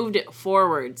they've moved it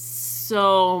forward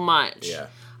so much.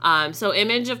 Yeah. So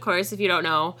Image, of course, if you don't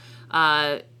know,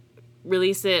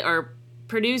 release it or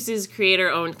produces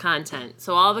creator-owned content.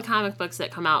 So all the comic books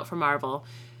that come out from Marvel,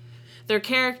 their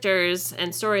characters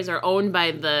and stories are owned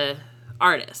by the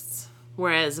artists.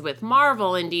 Whereas with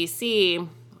Marvel and DC,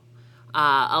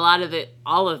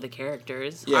 all of the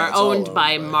characters are owned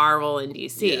by Marvel and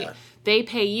DC. Yeah. They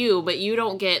pay you, but you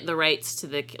don't get the rights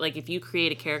to like, if you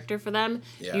create a character for them,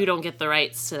 you don't get the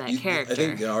rights to that character. I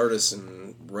think the artists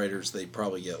and writers, they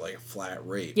probably get like a flat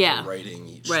rate for writing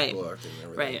each book and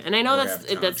everything. Right, and I know that's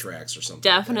contracts or something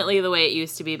definitely the way it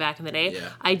used to be back in the day. Yeah.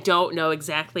 I don't know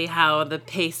exactly how the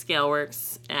pay scale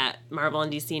works at Marvel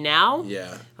and DC now.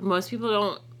 Yeah. Most people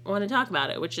don't want to talk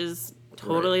about it, which is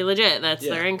totally legit. That's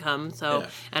their income. So,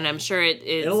 and I'm sure it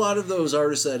is. And a lot of those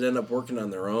artists that end up working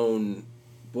on their own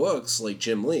books, like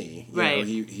Jim Lee, you know,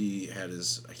 he had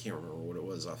his, I can't remember what it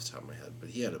was off the top of my head, but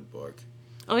he had a book.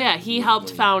 Oh yeah, he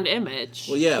helped found Image.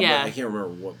 Well, yeah, but I can't remember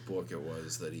what book it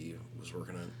was that he was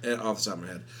working on off the top of my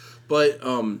head. But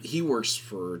he works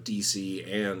for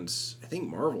DC and I think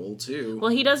Marvel too.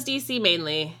 Well, he does DC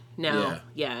mainly now.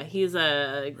 Yeah, he's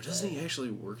a. Or doesn't he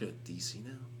actually work at DC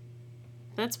now?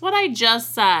 That's what I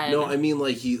just said. No, I mean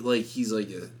he's like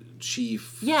a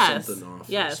chief something officer.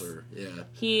 Yes. Yeah.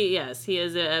 He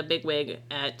is a bigwig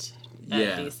at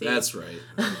DC. That's right.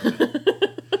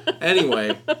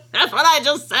 Anyway. That's what I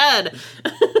just said.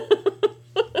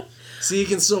 See, you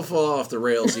can still fall off the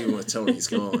rails even with Tony's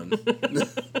gone.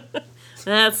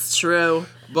 That's true.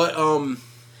 But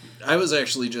I was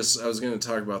going to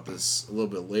talk about this a little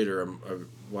bit later. I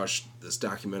watched this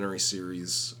documentary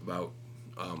series about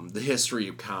the history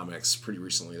of comics pretty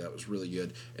recently. That was really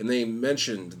good. And they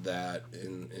mentioned that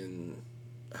in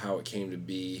how it came to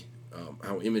be,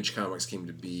 how Image Comics came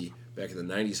to be back in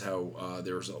the 90s, how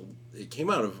it came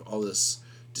out of all this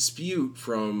dispute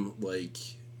from, like,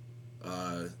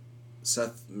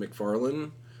 Seth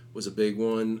MacFarlane was a big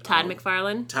one. Todd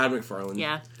McFarlane? Todd McFarlane.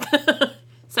 Yeah.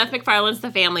 Seth MacFarlane's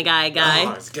the Family Guy guy.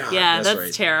 Oh, God, yeah, that's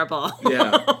right. terrible.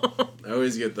 Yeah. I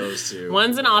always get those two.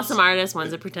 One's an awesome artist,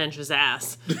 one's a pretentious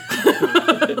ass.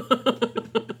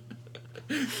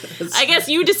 I guess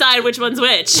you decide which one's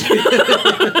which.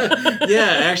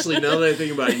 Yeah, actually, now that I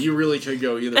think about it, you really could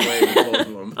go either way with both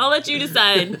of them. I'll let you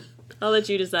decide.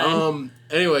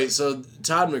 Anyway, so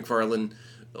Todd McFarlane,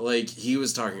 like, he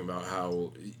was talking about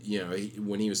how,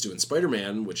 when he was doing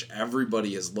Spider-Man, which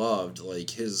everybody has loved, like,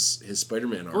 his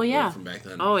Spider-Man artwork from back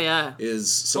then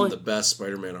is some of the best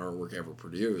Spider-Man artwork ever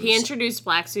produced. He introduced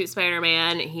Black Suit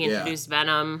Spider-Man, he introduced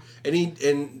Venom.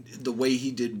 And the way he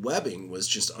did webbing was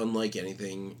just unlike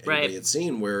anything anybody had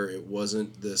seen, where it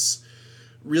wasn't this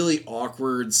really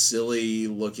awkward,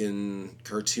 silly-looking,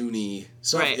 cartoony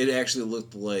stuff. Right. It actually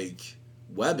looked like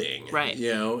webbing. Right.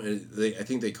 I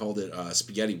think they called it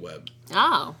spaghetti web.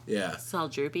 Oh. Yeah. It's all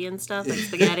droopy and stuff and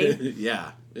spaghetti.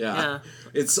 Yeah.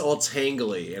 It's all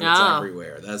tangly and it's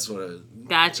everywhere. That's what I'm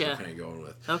Gotcha. kind of going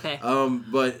with. Okay.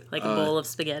 But like a bowl of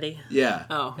spaghetti. Yeah.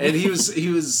 Oh. And he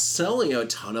was selling a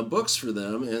ton of books for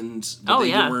them, but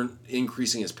they weren't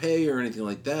increasing his pay or anything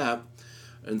like that.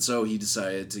 And so he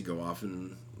decided to go off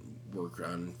and work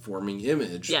on forming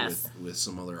Image with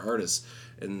some other artists.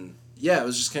 And yeah, it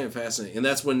was just kind of fascinating. And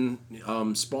that's when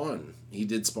Spawn, he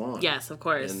did Spawn. Yes, of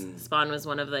course. And Spawn was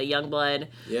one of the Youngblood.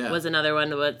 Yeah. Was another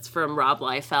one that's from Rob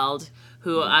Liefeld,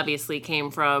 who obviously came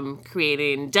from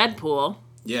creating Deadpool.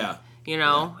 Yeah.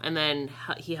 And then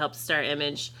he helped start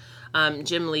Image.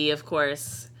 Jim Lee, of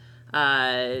course.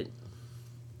 Mark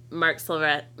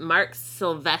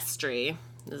Silvestri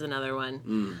is another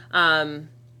one.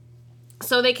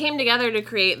 So they came together to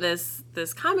create this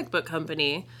comic book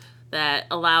company that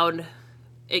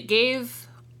gave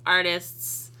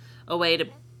artists a way to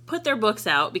put their books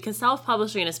out, because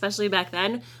self-publishing, especially back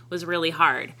then, was really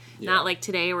hard. Yeah. Not like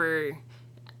today. We're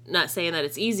not saying that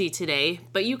it's easy today,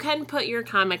 but you can put your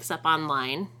comics up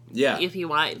online. Yeah. If you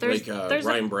want. There's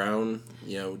Ryan Brown,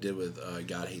 did with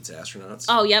God Hates Astronauts.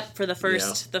 Oh, yep, for the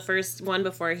first one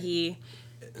before he...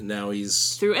 Now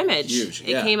he's... Through Image. Huge.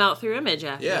 Yeah. It came out through Image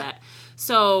after that.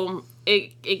 So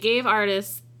it gave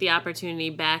artists the opportunity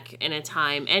back in a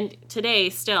time, and today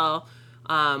still,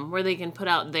 where they can put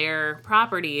out their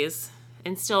properties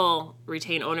and still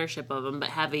retain ownership of them, but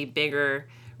have a bigger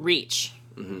reach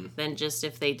than just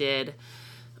if they did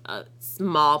a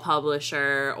small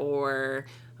publisher or,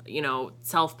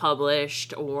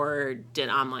 self-published or did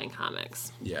online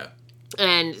comics. Yeah.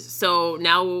 And so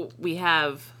now we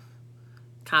have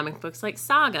comic books like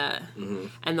Saga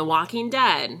and The Walking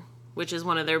Dead, which is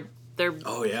one of their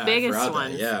biggest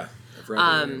ones. Yeah, I've read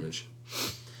that Image.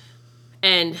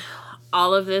 And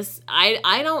all of this,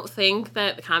 I don't think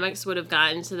that comics would have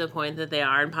gotten to the point that they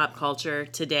are in pop culture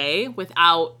today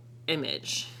without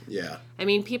Image. Yeah. I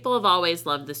mean, people have always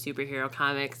loved the superhero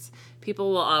comics.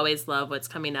 People will always love what's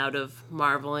coming out of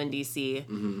Marvel and DC.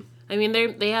 Mm-hmm. I mean,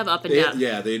 they have up and down.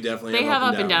 Yeah, they definitely have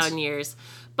up and down years.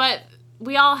 But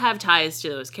we all have ties to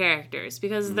those characters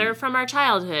because they're from our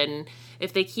childhood, and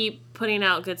if they keep putting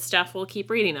out good stuff, we'll keep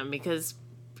reading them because,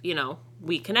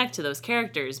 we connect to those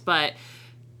characters. But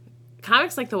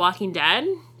comics like The Walking Dead,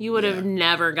 you would have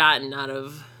never gotten out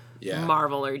of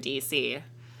Marvel or DC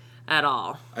at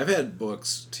all. I've had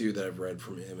books, too, that I've read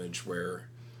from Image where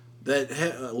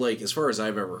as far as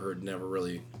I've ever heard, never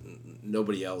really,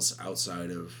 nobody else outside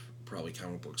of probably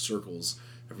comic book circles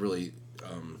have really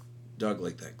dug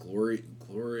like that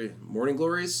Morning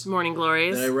Glories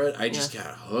that I read. I just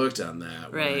got hooked on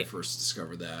that when I first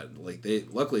discovered that. Like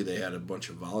luckily they had a bunch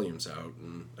of volumes out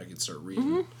and I could start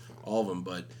reading all of them.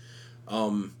 But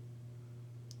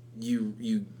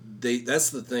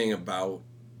that's the thing about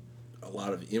a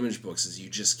lot of Image books is you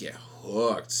just get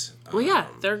hooked. Well, yeah,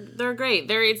 they're great.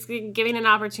 It's giving an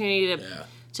opportunity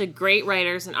to great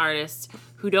writers and artists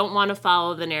who don't want to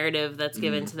follow the narrative that's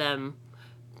given to them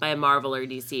by Marvel or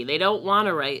DC. They don't want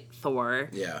to write Thor.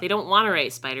 Yeah. They don't want to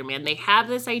write Spider-Man. They have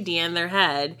this idea in their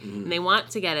head, and they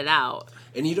want to get it out.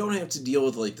 And you don't have to deal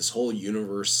with, like, this whole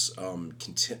universe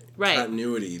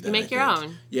continuity. That you make your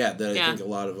own. Yeah, that I think a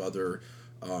lot of other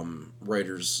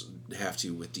writers have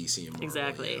to with DC and Marvel.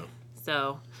 Exactly. You know?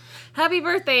 So, happy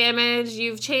birthday, Image.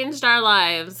 You've changed our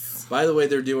lives. By the way,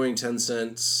 they're doing 10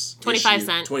 cents. 25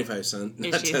 cent. 25 cent,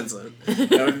 not issue. 10 cent.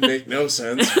 That would make no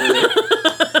sense.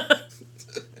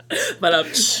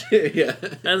 But yeah.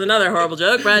 That's another horrible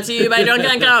joke brought to you by Drunk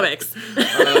on Comics.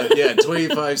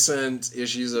 25 cent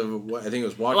issues of, I think it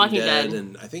was Walking Dead,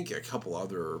 and I think a couple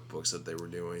other books that they were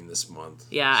doing this month.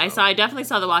 Yeah, so. I definitely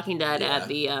saw The Walking Dead at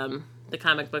the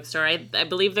comic book store. I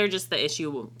believe they're just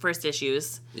the first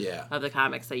issues of the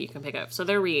comics that you can pick up. So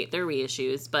they're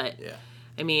reissues, but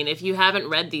I mean, if you haven't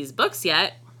read these books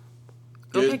yet,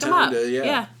 go pick them up.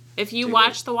 Yeah. If you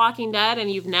watch The Walking Dead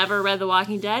and you've never read The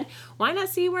Walking Dead, why not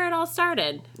see where it all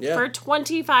started? Yeah. For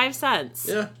 25 cents.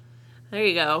 Yeah. There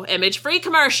you go. Image-free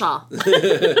commercial.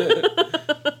 The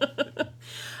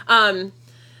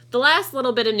last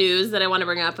little bit of news that I want to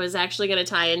bring up was actually going to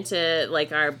tie into,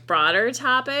 like, our broader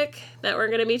topic that we're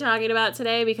going to be talking about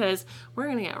today, because we're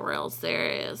going to get real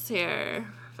serious here.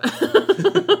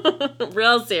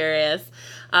 Real serious.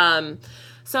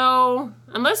 So,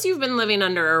 unless you've been living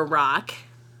under a rock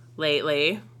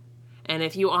lately, and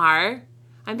if you are,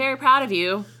 I'm very proud of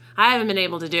you. I haven't been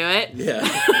able to do it. Yeah.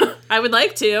 I would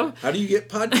like to. How do you get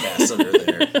podcasts under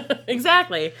there?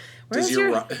 Exactly. Does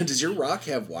your rock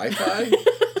have Wi-Fi?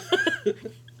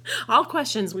 All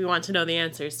questions we want to know the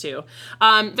answers to.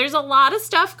 There's a lot of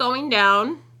stuff going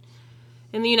down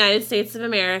in the United States of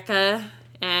America,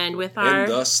 and with our...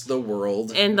 And thus the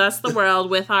world.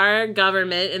 With our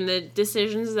government and the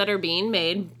decisions that are being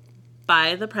made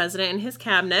by the president and his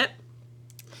cabinet.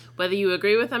 Whether you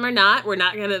agree with them or not,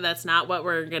 that's not what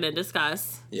we're gonna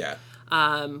discuss. Yeah.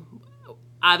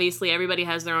 Obviously, everybody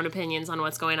has their own opinions on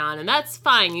what's going on, and that's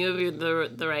fine. You have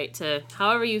the right to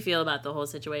however you feel about the whole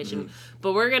situation. Mm-hmm.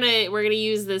 But we're gonna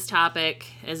use this topic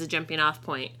as a jumping off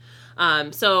point.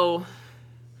 So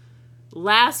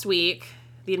last week,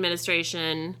 the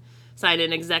administration signed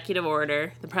an executive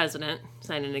order. The president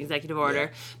signed an executive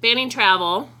order banning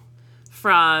travel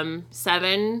from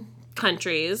 7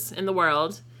 countries in the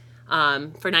world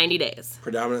for 90 days.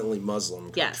 Predominantly Muslim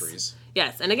countries.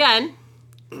 Yes, and again,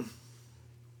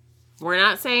 we're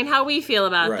not saying how we feel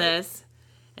about this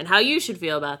and how you should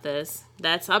feel about this.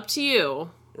 That's up to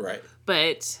you. Right.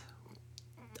 But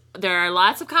there are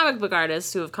lots of comic book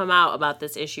artists who have come out about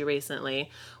this issue recently.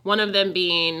 One of them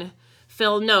being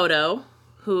Phil Noto,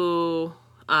 who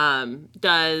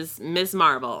does Ms.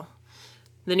 Marvel.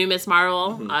 The new Ms.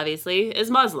 Marvel, obviously,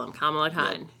 is Muslim, Kamala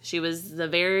Khan. Yep. She was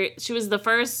the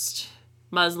first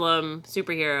Muslim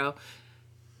superhero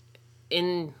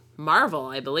in Marvel,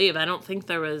 I believe. I don't think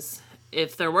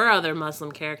if there were other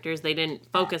Muslim characters, they didn't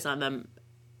focus on them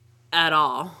at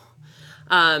all.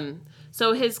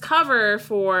 So his cover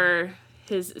for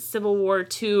his Civil War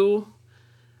II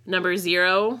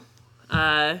 #0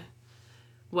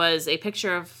 was a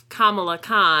picture of Kamala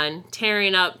Khan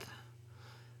tearing up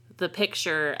the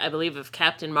picture, I believe, of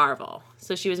Captain Marvel.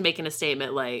 So she was making a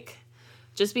statement like,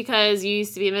 just because you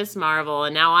used to be Miss Marvel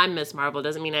and now I'm Miss Marvel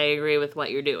doesn't mean I agree with what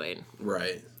you're doing.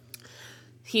 Right.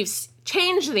 He's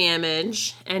changed the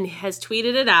image and has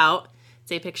tweeted it out.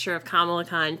 It's a picture of Kamala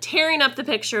Khan tearing up the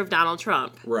picture of Donald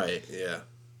Trump. Right, yeah.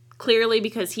 Clearly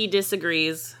because he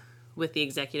disagrees with the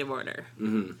executive order.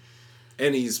 Mm-hmm.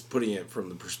 And he's putting it from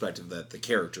the perspective that the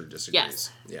character disagrees.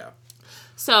 Yes. Yeah.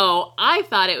 So I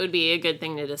thought it would be a good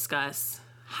thing to discuss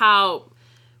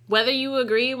whether you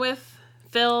agree with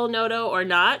Phil Noto or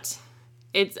not,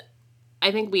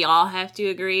 I think we all have to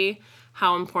agree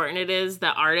how important it is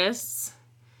that artists,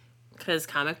 because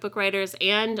comic book writers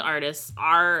and artists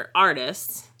are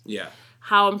artists. Yeah.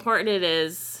 How important it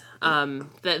is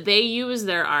that they use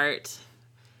their art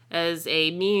as a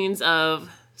means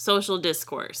of social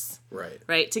discourse. Right.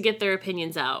 Right? To get their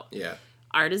opinions out. Yeah.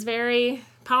 Art is very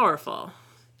powerful.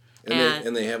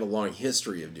 And they have a long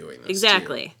history of doing this.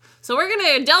 Exactly. Too. So we're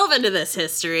going to delve into this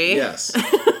history. Yes.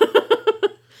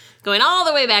 Going all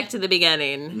the way back to the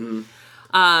beginning.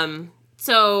 Mm-hmm.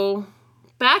 So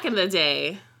back in the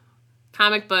day,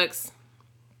 comic books,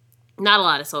 not a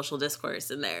lot of social discourse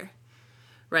in there.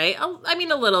 Right? I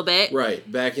mean, a little bit.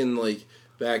 Right. Back in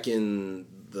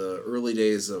the early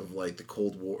days of like the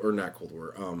Cold War, or not Cold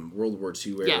War, World War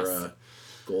II era, yes.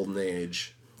 Golden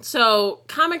Age. So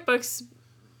comic books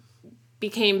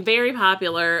became very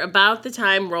popular about the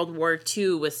time World War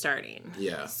II was starting.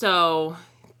 Yeah. So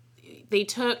they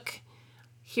took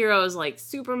heroes like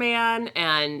Superman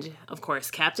and, of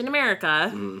course, Captain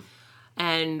America,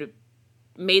 and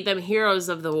made them heroes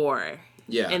of the war.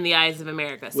 Yeah. In the eyes of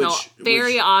America. So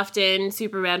very often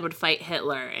Superman would fight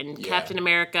Hitler, and Captain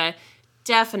America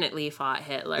definitely fought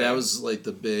Hitler. That was like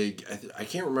the big... I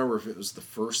can't remember if it was the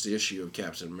first issue of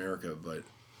Captain America, but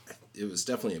it was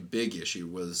definitely a big issue,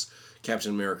 was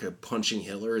Captain America punching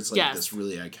Hitler. It's like this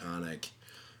really iconic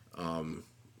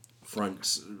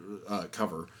front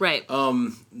cover. Right.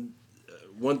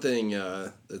 One thing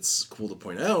that's cool to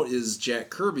point out is Jack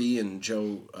Kirby and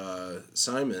Joe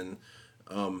Simon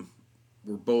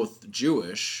were both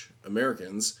Jewish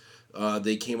Americans.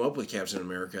 They came up with Captain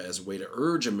America as a way to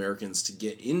urge Americans to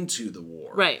get into the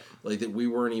war. Right. Like that we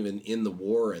weren't even in the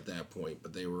war at that point,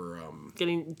 but they were...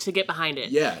 get behind it.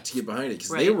 Yeah, to get behind it,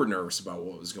 because they were nervous about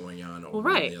what was going on over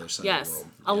on the other side of the world.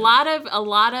 A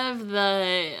lot of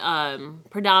the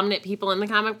predominant people in the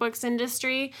comic books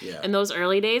industry in those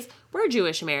early days were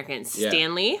Jewish Americans. Yeah.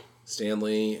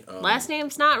 Stanley. Last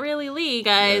name's not really Lee,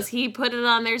 guys. Yeah. He put it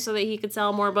on there so that he could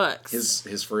sell more books.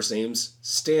 His first name's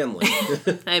Stanley.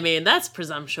 I mean, that's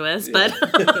presumptuous, but...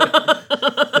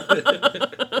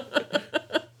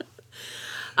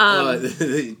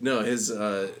 no, his...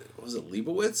 was it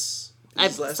Leibowitz?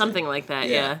 Something like that,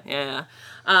 yeah.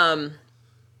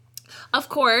 Of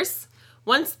course,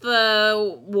 once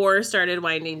the war started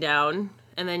winding down,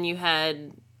 and then you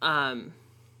had...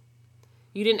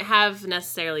 you didn't have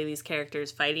necessarily these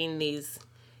characters fighting these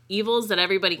evils that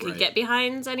everybody could get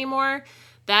behind anymore.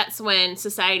 That's when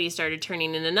society started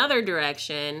turning in another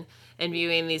direction and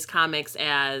viewing these comics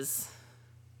as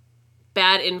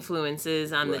bad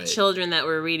influences on the children that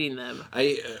were reading them.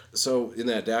 So in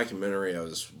that documentary I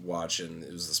was watching,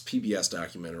 it was this PBS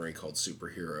documentary called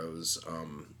Superheroes.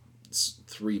 It's a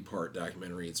 3-part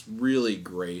documentary. It's really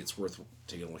great. It's worth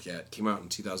taking a look at. It came out in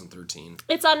 2013.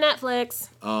 It's on Netflix.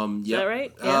 Is that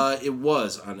right? Yeah. It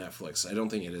was on Netflix. I don't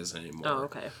think it is anymore. Oh,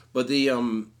 okay. But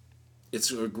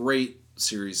it's a great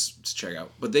series to check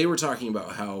out. But they were talking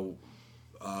about how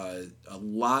a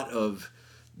lot of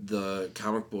the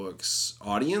comic books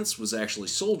audience was actually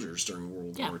soldiers during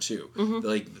World War II. Mm-hmm.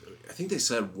 Like, I think they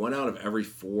said 1 out of every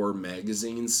 4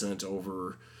 magazines sent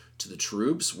over to the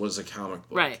troops was a comic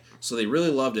book. Right. So they really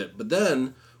loved it. But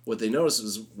then what they noticed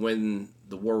was when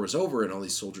the war was over and all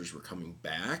these soldiers were coming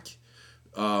back,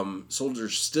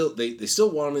 soldiers still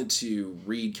wanted to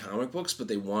read comic books, but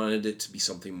they wanted it to be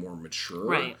something more mature.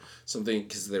 Right. Something,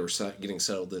 because they were getting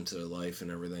settled into life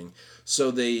and everything.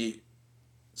 So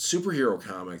superhero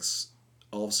comics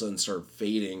all of a sudden started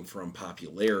fading from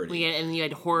popularity. And you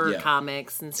had horror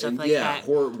comics and stuff like that. Yeah,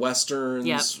 horror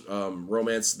westerns,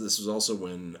 romance. This was also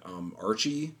when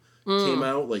Archie came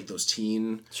out, like those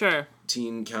teen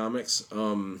comics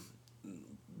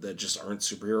that just aren't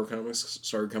superhero comics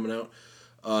started coming out.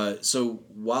 So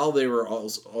while they were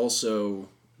also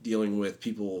dealing with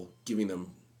people giving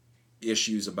them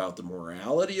issues about the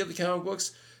morality of the comic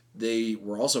books, they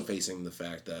were also facing the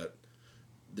fact that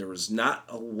there was not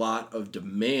a lot of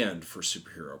demand for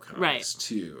superhero comics,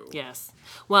 too. Yes.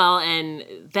 Well, and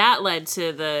that led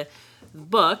to the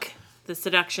book, The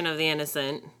Seduction of the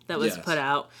Innocent, that was put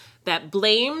out, that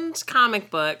blamed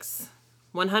comic books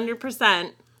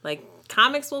 100%. Like,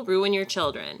 comics will ruin your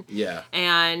children. Yeah.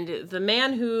 And the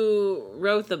man who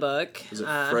wrote the book... Was it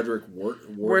Frederick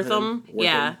Wortham?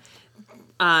 Yeah.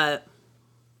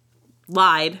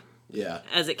 Lied. Yeah.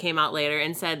 As it came out later,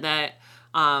 and said that...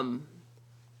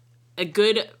 a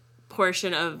good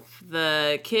portion of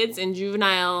the kids in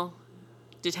juvenile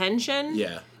detention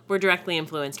were directly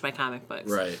influenced by comic books.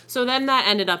 Right. So then that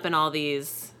ended up in all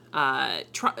these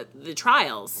the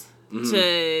trials.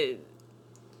 Mm-hmm.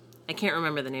 I can't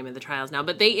remember the name of the trials now,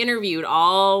 but they interviewed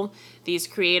all these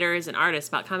creators and artists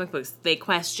about comic books. They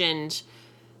questioned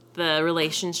the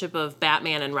relationship of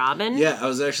Batman and Robin. Yeah, I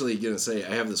was actually going to say,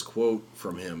 I have this quote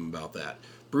from him about that.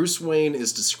 Bruce Wayne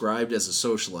is described as a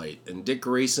socialite, and Dick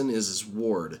Grayson is his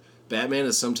ward. Batman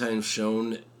is sometimes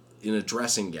shown in a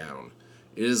dressing gown.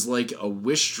 It is like a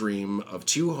wish dream of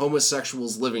 2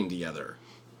 homosexuals living together.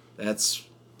 That's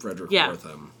Frederick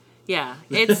Wortham. Yeah,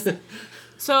 it's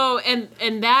so,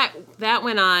 and that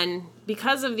went on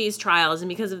because of these trials and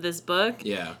because of this book.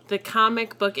 Yeah, the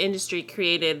comic book industry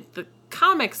created the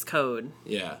Comics Code.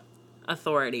 Yeah,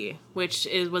 Authority, which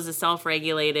was a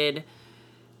self-regulated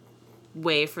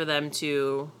way for them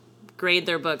to grade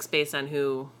their books based on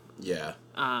who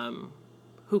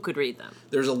could read them.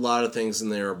 There's a lot of things in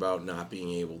there about not being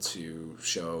able to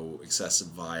show excessive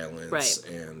violence. Right.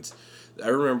 And I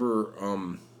remember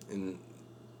in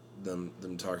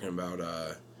them talking about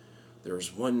there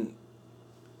was one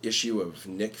issue of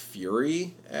Nick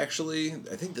Fury, actually.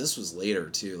 I think this was later,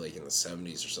 too, like in the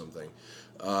 70s or something,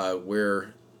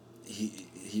 where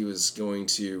he was going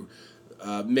to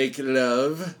make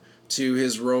love to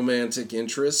his romantic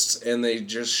interests, and they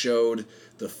just showed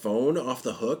the phone off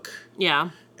the hook.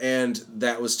 Yeah. And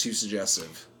that was too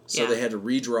suggestive. So they had to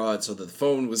redraw it so that the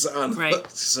phone was on the hook.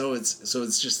 So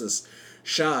it's just this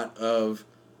shot of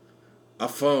a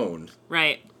phone.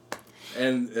 Right.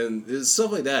 And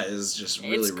stuff like that is just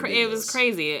really ridiculous. It was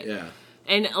crazy. Yeah.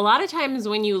 And a lot of times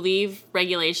when you leave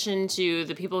regulation to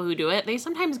the people who do it, they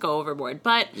sometimes go overboard.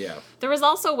 But there was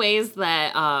also ways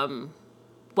that,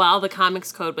 while the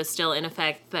Comics Code was still in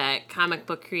effect, that comic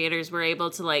book creators were able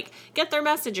to, like, get their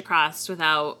message across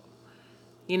without,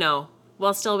 you know,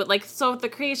 while still, but like, so with the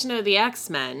creation of the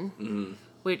X-Men,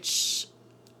 which,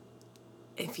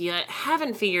 if you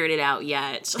haven't figured it out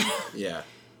yet,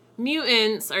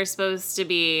 mutants are supposed to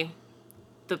be,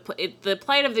 the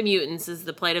plight of the mutants is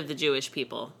the plight of the Jewish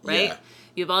people, right? Yeah.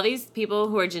 You have all these people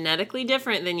who are genetically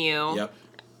different than you. Yep.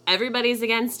 Everybody's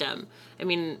against them. I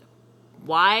mean,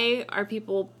 why are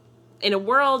people, in a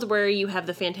world where you have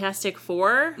the Fantastic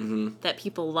Four that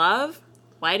people love,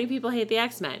 why do people hate the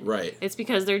X-Men? Right. It's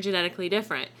because they're genetically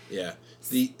different. Yeah.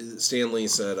 Stan Lee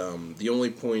said, the only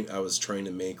point I was trying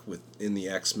to make within the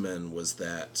X-Men was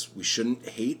that we shouldn't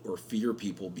hate or fear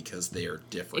people because they are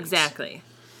different. Exactly.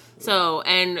 So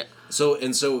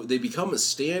they become a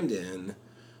stand-in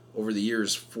over the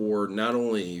years for not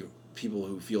only people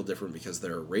who feel different because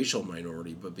they're a racial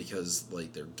minority, but because,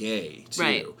 like, they're gay too.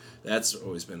 Right. That's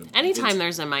always been anytime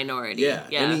there's a minority. Yeah.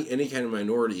 Any kind of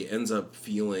minority ends up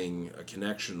feeling a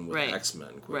connection with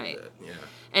X-Men quite a bit. Yeah.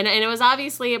 And it was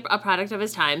obviously a product of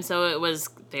his time, so it was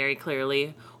very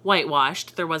clearly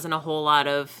whitewashed. There wasn't a whole lot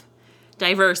of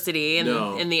diversity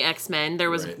in the X-Men. There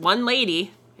was one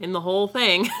lady in the whole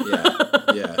thing.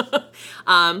 Yeah.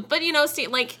 But, you know, see,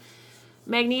 like,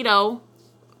 Magneto,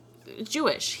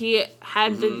 Jewish. He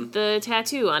had the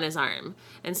tattoo on his arm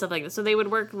and stuff like that. So they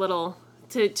would work little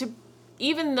to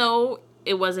even though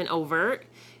it wasn't overt,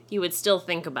 you would still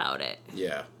think about it.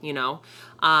 Yeah. You know?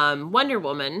 Wonder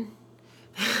Woman.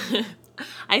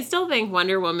 I still think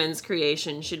Wonder Woman's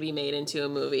creation should be made into a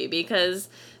movie because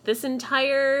this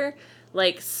entire,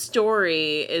 like,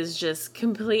 story is just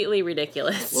completely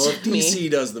ridiculous. Well, if DC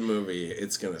does the movie,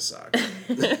 it's gonna suck.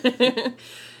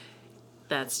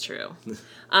 That's true.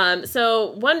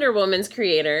 So Wonder Woman's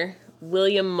creator,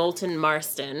 William Moulton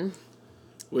Marston.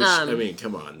 Which, I mean,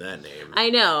 come on, that name. I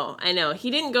know.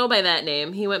 He didn't go by that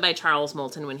name. He went by Charles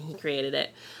Moulton when he created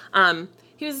it.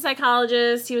 He was a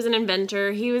psychologist. He was an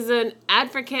inventor. He was an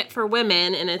advocate for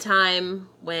women in a time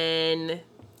when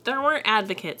there weren't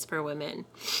advocates for women.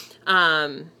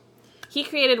 He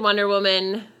created Wonder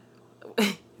Woman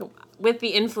with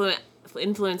the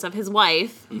influence of his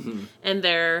wife and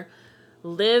their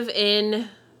live-in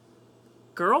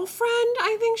girlfriend,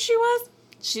 I think she was.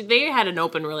 They had an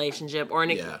open relationship or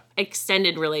an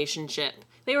extended relationship.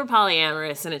 They were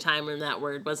polyamorous in a time when that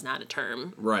word was not a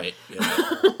term. Right,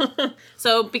 yeah.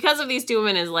 So because of these two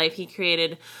women in his life, he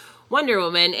created Wonder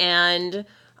Woman, and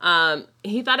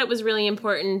he thought it was really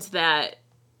important that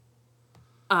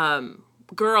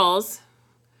girls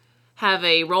have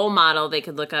a role model they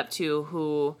could look up to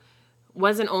who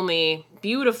wasn't only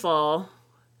beautiful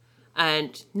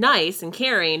and nice and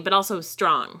caring, but also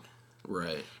strong.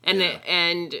 Right.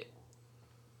 And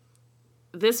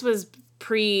this was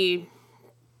pre,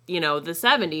 the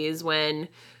 70s when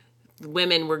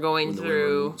women were going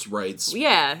through women's rights.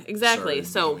 Yeah, exactly.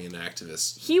 So being an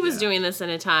activist. He was doing this in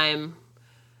a time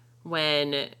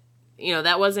when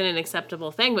that wasn't an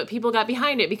acceptable thing, but people got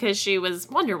behind it because she was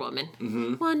Wonder Woman.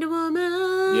 Mm-hmm. Wonder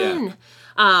Woman.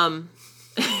 Yeah.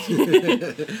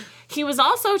 He was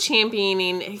also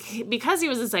championing, because he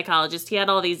was a psychologist, he had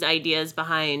all these ideas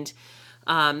behind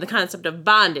the concept of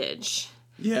bondage.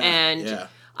 Yeah.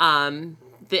 And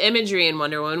the imagery in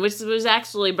Wonder Woman, which was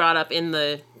actually brought up in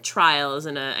the trials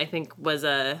and I think was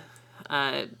a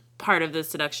part of the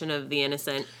seduction of the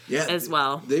innocent as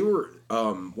well. They were,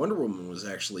 Wonder Woman was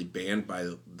actually banned by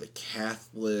the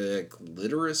Catholic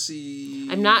literacy.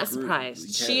 I'm not surprised.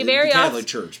 The Catholic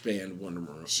Church banned Wonder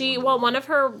Woman. One of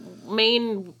her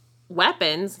main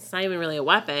weapons, it's not even really a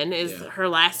weapon, is her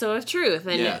lasso of truth.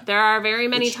 And there are very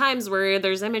many times where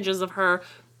there's images of her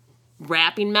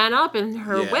wrapping men up in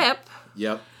her whip.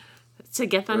 Yep. To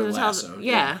get them to tell.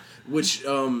 Yeah. Which,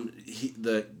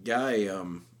 the guy,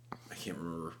 I can't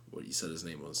remember what he said his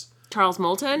name was. Charles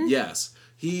Moulton? Yes.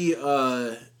 He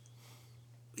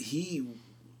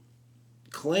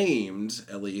claimed,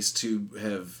 at least, to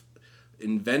have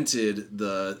invented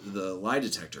the lie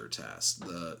detector test.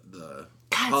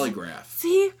 God, polygraph.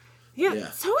 See?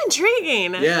 Yeah, so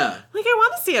intriguing. Yeah. Like, I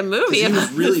want to see a movie about he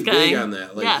was really this guy. big on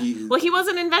that. Like, yeah. He was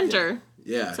an inventor.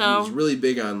 Yeah, so, he was really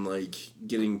big on, like,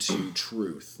 getting to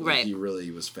truth. Like, right. He really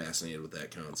was fascinated with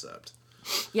that concept.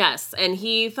 Yes, and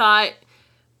he thought,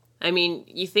 I mean,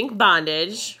 you think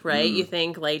bondage, right? You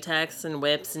think latex and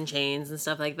whips and chains and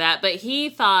stuff like that. But he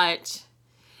thought,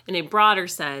 in a broader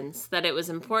sense, that it was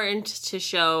important to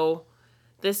show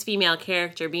this female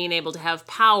character being able to have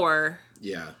power.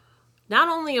 Yeah. Not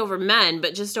only over men,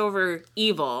 but just over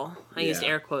evil. I used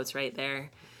air quotes right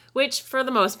there. Which, for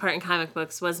the most part in comic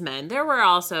books, was men. There were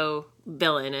also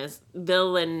villainesses.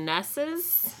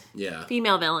 Yeah.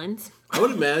 Female villains. I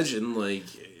would imagine, like,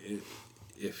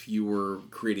 if you were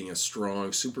creating a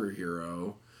strong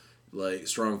superhero, like,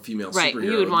 strong female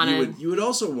superhero, you would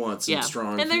also want some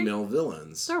strong female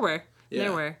villains. There were. Yeah.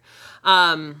 There were.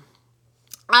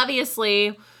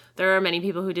 Obviously, there are many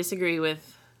people who disagree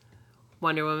with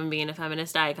Wonder Woman being a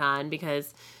feminist icon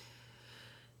because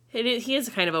he is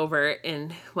kind of overt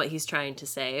in what he's trying to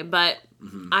say, but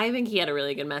I think he had a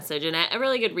really good message and a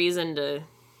really good reason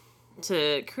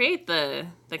to create the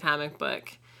comic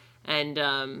book, and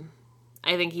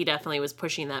I think he definitely was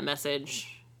pushing that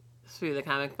message through the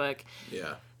comic book.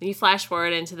 Yeah. Then you flash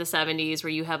forward into the 70s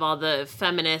where you have all the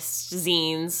feminist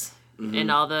zines and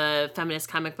all the feminist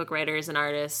comic book writers and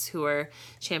artists who are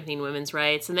championing women's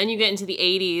rights, and then you get into the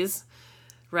 80s,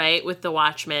 right, with the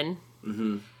Watchmen.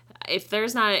 If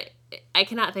there's not, I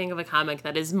cannot think of a comic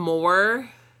that is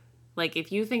more, like,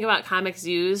 if you think about comics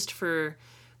used for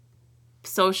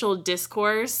social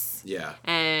discourse,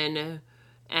 and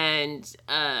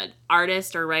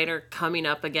artist or writer coming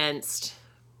up against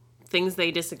things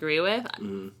they disagree with,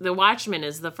 The Watchmen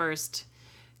is the first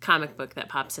comic book that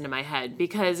pops into my head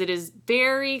because it is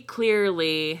very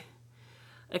clearly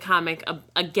a comic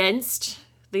against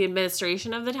the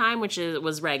administration of the time, which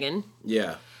was Reagan.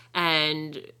 Yeah.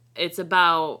 And it's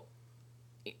about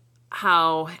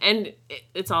how, and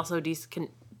it's also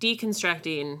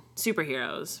deconstructing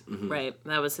superheroes, right?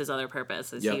 That was his other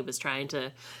purpose, is he was trying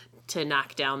to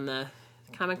knock down the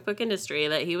comic book industry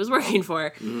that he was working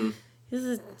for.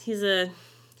 He's a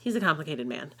complicated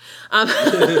man. But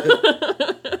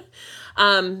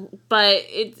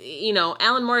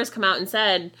Alan Moore has come out and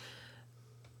said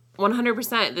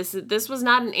 100% this was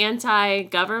not an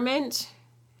anti-government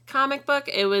comic book.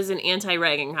 It was an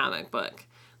anti-Reagan comic book.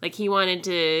 Like, he wanted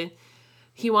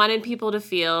people to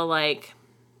feel like,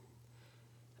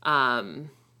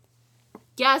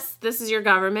 yes, this is your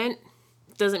government.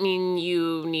 Doesn't mean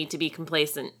you need to be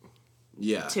complacent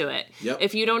to it. Yep.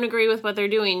 If you don't agree with what they're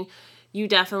doing, you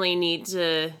definitely need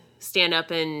to stand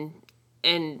up and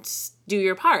do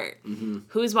your part.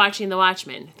 Who's watching the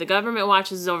Watchmen? The government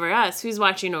watches over us. Who's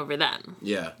watching over them?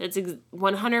 Yeah. It's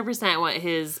 100% what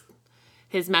his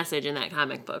message in that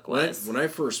comic book was. When I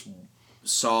first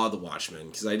saw the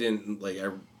Watchmen, because I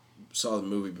saw the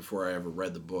movie before I ever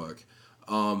read the book,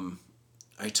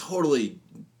 I totally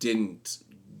didn't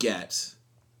get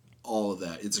all of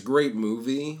that. It's a great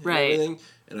movie and everything,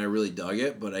 and I really dug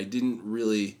it, but I didn't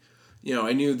really,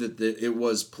 I knew that it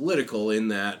was political in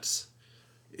that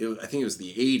I think it was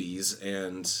the 80s,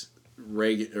 and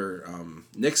Reagan or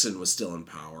Nixon was still in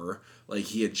power. Like,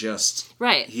 he had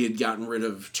gotten rid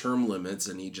of term limits,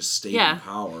 and he just stayed in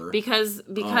power because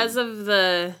of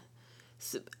the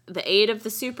aid of the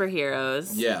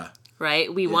superheroes. Yeah.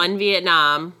 Right? We won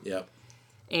Vietnam. Yep.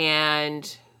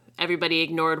 And everybody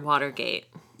ignored Watergate.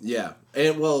 Yeah.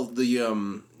 And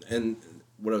and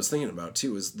what I was thinking about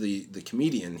too is the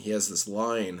comedian. He has this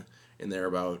line in there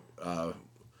about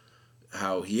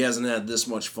how he hasn't had this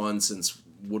much fun since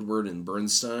Woodward and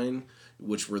Bernstein,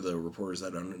 which were the reporters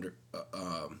that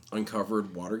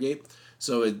uncovered Watergate.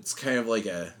 So it's kind of like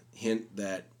a hint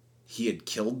that he had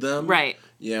killed them. Right.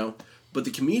 But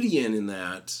the comedian in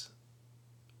that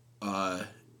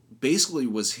basically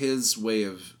was his way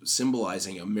of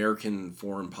symbolizing American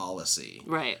foreign policy.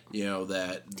 Right.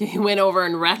 That he went over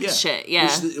and wrecked shit. Yeah.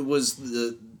 It was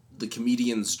the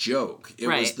comedian's joke. It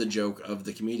was the joke of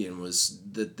the comedian, was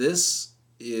that this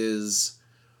is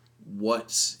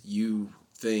what you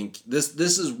think. This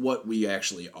is what we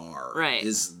actually are. Right.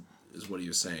 Is what he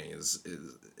was saying.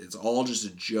 It's all just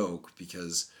a joke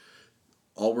because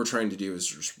all we're trying to do is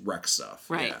just wreck stuff.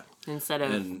 Right. Yeah. Instead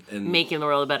of making the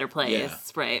world a better place. Yeah.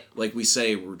 Right. Like we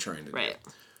say we're trying to do.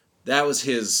 That was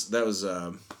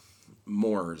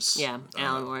Moore's. Yeah,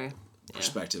 Alan Moore.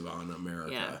 Perspective on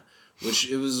America. Yeah.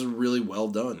 Which it was really well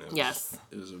done. It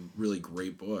was a really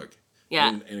great book. Yeah.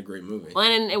 And a great movie. Well,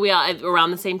 and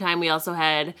around the same time, we also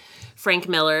had Frank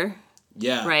Miller.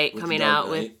 Yeah. Right, coming out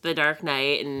with The Dark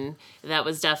Knight. And that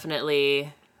was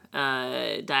definitely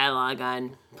dialogue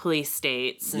on police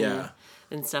states and, Yeah.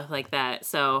 and stuff like that.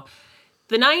 So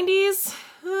the 90s,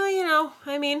 a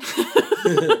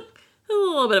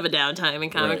little bit of a downtime in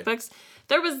comic books.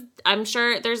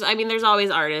 There's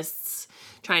always artists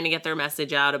trying to get their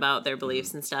message out about their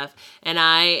beliefs and stuff. And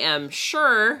I am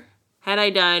sure, had I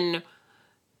done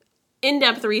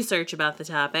in-depth research about the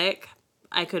topic,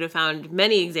 I could have found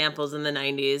many examples in the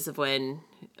 90s of when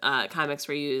comics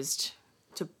were used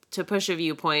to push a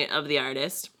viewpoint of the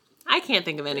artist. I can't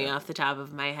think of any off the top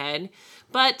of my head.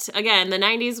 But, again, the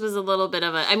 90s was a little bit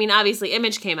of obviously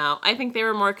Image came out. I think they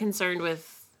were more concerned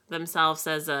with themselves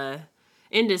as a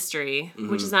industry,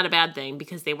 which is not a bad thing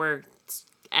because they were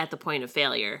at the point of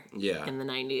failure in the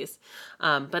 90s.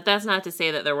 But that's not to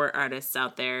say that there were artists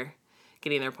out there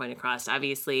getting their point across.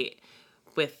 Obviously,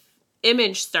 with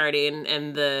Image starting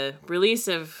and the release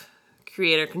of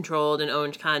creator-controlled and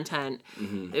owned content,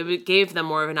 it gave them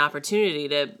more of an opportunity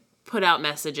to put out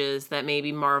messages that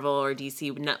maybe Marvel or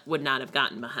DC would not have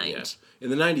gotten behind. Yeah. In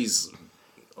the 90s,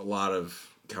 a lot of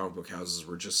comic book houses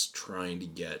were just trying to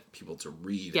get people to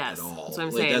read at all. That's what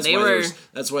I'm saying.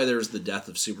 That's why there's the death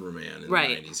of Superman in the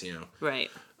 90s, Right.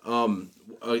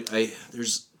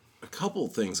 There's a couple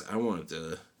things I wanted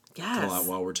to call out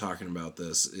while we're talking about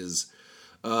this is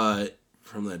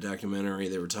from that documentary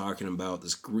they were talking about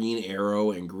this Green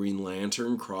Arrow and Green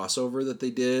Lantern crossover that they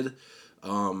did.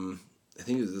 I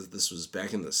think this was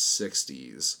back in the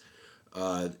 60s.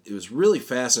 It was really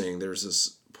fascinating. There's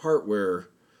this part where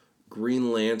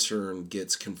Green Lantern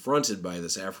gets confronted by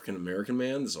this African-American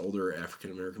man, this older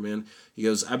African-American man. He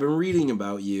goes, "I've been reading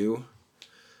about you,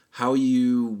 how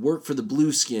you work for the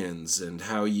Blueskins, and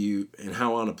how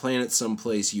on a planet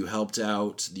someplace you helped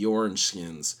out the Orange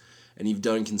Skins, and you've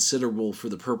done considerable for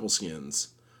the Purple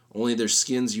Skins. Only there's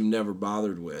skins you never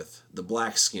bothered with, the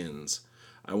Black Skins.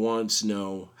 I want to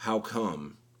know how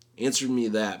come. Answer me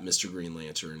that, Mr. Green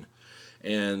Lantern."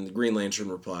 And Green Lantern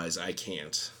replies, "I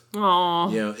can't." Oh,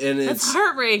 and it's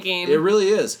heartbreaking. It really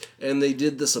is, and they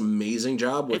did this amazing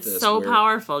job with this. It's so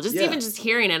powerful. Even just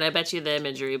hearing it, I bet you the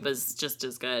imagery was just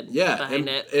as good. Behind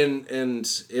it,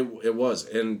 and it was,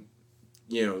 and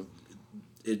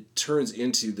it turns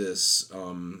into this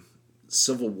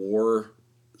Civil War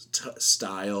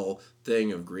style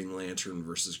thing of Green Lantern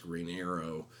versus Green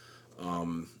Arrow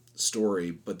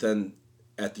story, but then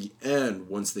at the end,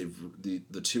 once the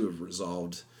two have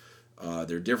resolved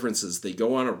their differences, they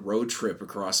go on a road trip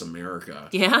across America.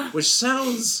 Yeah. Which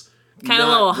sounds kind of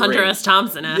a little Hunter S.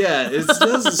 Thompson. Yeah, it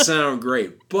doesn't sound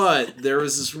great. But there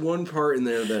was this one part in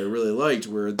there that I really liked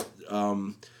where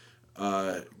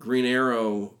Green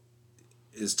Arrow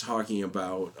is talking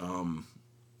about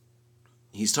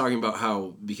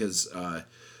how because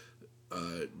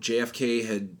JFK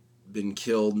had been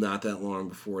killed not that long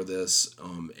before this,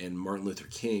 and Martin Luther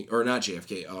King, or not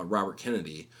JFK, Robert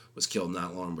Kennedy was killed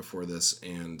not long before this,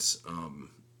 and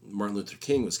Martin Luther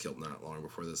King was killed not long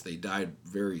before this. They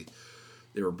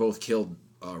were both killed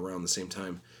around the same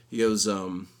time. He goes,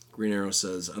 Green Arrow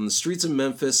says, "On the streets of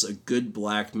Memphis, a good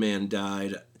black man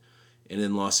died, and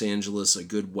in Los Angeles, a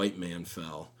good white man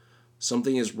fell.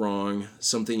 Something is wrong.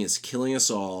 Something is killing us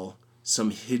all.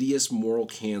 Some hideous moral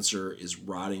cancer is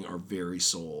rotting our very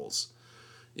souls."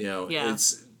 They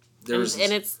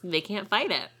can't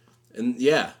fight it. And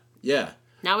yeah.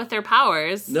 Not with their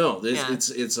powers. No,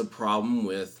 it's a problem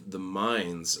with the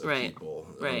minds of people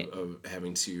of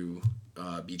having to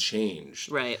be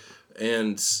changed. Right.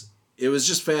 And it was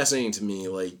just fascinating to me.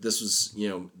 Like, this was,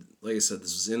 like I said,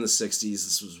 this was in the 60s.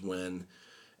 This was when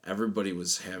everybody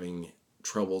was having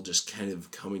trouble just kind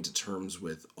of coming to terms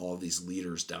with all these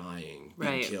leaders dying,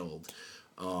 being killed.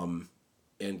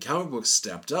 And comic books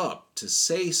stepped up to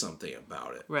say something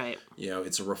about it. Right.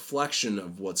 It's a reflection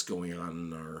of what's going on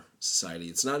in our society.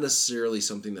 It's not necessarily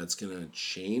something that's going to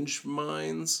change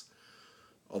minds,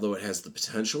 although it has the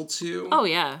potential to. Oh,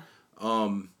 yeah.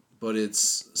 But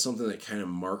it's something that kind of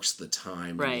marks the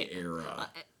time and the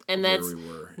era. And that's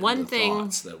one thing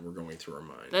thoughts that were going through our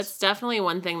minds. That's definitely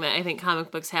one thing that I think comic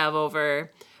books have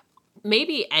over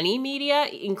maybe any media,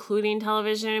 including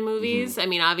television and movies. I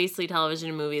mean, obviously television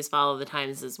and movies follow the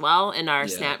times as well and are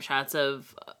snapshots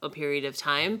of a period of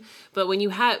time. But when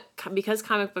you because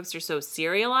comic books are so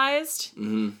serialized,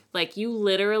 like you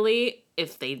literally,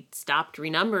 if they stopped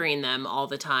renumbering them all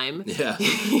the time,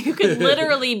 you could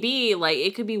literally be like,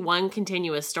 it could be one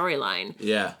continuous storyline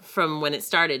from when it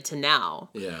started to now.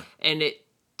 Yeah. And it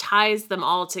ties them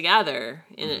all together,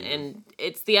 and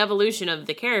it's the evolution of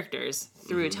the characters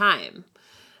through time.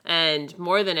 And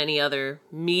more than any other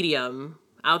medium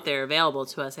out there available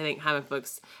to us, I think comic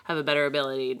books have a better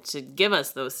ability to give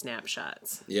us those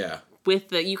snapshots. Yeah.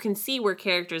 you can see where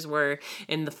characters were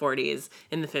in the 40s,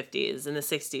 in the 50s, in the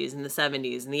 60s, in the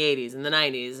 70s, in the 80s, in the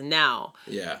 90s, and now.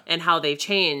 Yeah. And how they've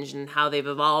changed and how they've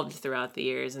evolved throughout the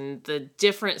years and the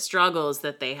different struggles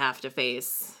that they have to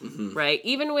face, right?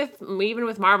 Even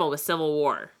with Marvel, with Civil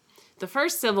War. The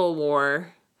first Civil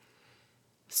War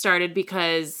started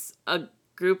because a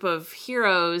group of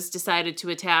heroes decided to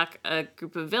attack a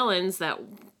group of villains that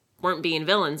weren't being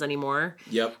villains anymore.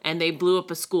 Yep. And they blew up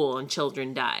a school and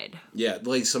children died. Yeah,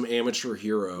 like some amateur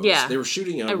heroes. Yeah. They were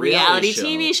shooting a reality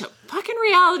TV show. Fucking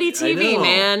reality TV,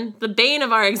 man. The bane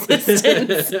of our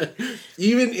existence.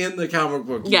 Even in the comic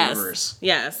book universe.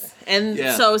 Yes. And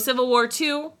so Civil War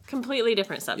 2, completely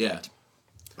different subject.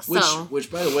 Yeah.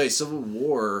 Which, by the way, Civil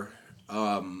War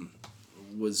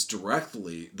was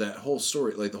directly, that whole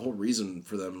story, like the whole reason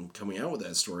for them coming out with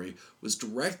that story was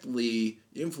directly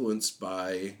influenced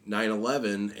by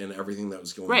 9/11 and everything that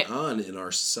was going on in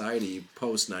our society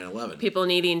post 9/11. People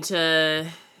needing to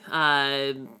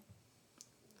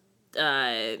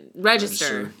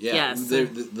register. Yeah. Yes.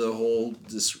 The whole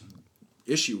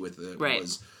issue with it right.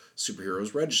 was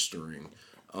superheroes registering.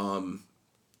 And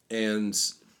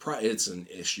it's an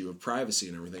issue of privacy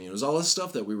and everything. It was all this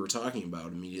stuff that we were talking about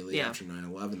immediately after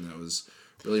 9/11 that was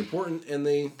really important, and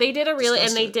they did a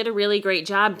really great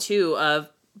job too of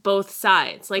both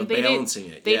sides. Like they balancing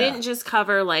it. They didn't just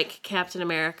cover like Captain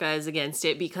America is against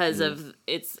it because of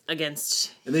it's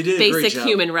against and they did basic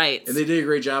human rights. And they did a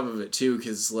great job of it too,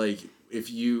 because like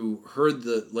if you heard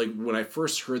when I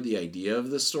first heard the idea of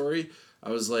this story, I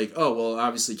was like, oh, well,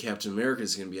 obviously Captain America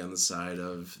is going to be on the side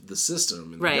of the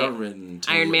system and the government, and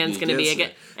Iron Man's going to be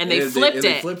against it. And they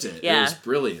flipped it. Yeah. It was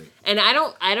brilliant. And I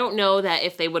don't know that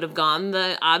if they would have gone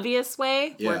the obvious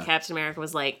way, where Captain America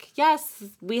was like, yes,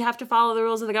 we have to follow the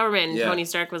rules of the government, and Tony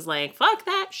Stark was like, fuck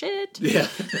that shit. Yeah.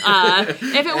 If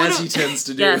it as he tends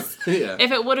to do. Yes. Yeah.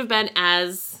 If it would have been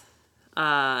as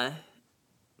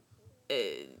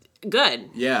good.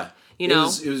 Yeah. You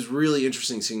know? It was really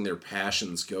interesting seeing their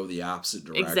passions go the opposite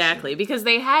direction. Exactly, because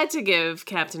they had to give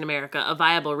Captain America a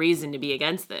viable reason to be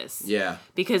against this. Yeah.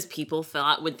 Because people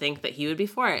would think that he would be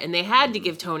for it. And they had to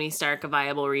give Tony Stark a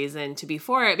viable reason to be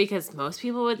for it, because most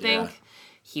people would think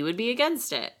he would be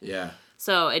against it. Yeah.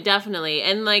 So it definitely,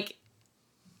 and like,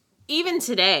 even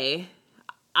today,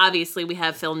 obviously we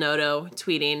have Phil Noto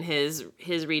tweeting his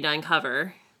redone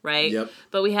cover, right? Yep.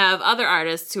 But we have other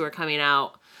artists who are coming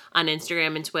out on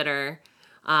Instagram and Twitter,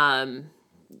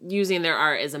 using their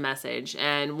art as a message.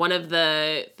 And one of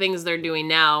the things they're doing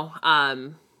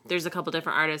now, there's a couple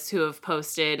different artists who have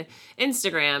posted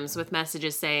Instagrams with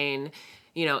messages saying,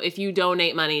 you know, if you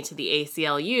donate money to the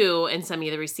ACLU and send me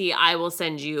the receipt, I will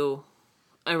send you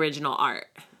original art.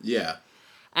 Yeah.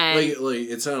 And like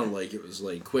it sounded like it was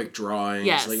like quick drawings.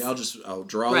 Yes. Like I'll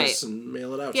draw this and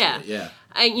mail it out to you. Yeah.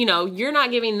 And you know, you're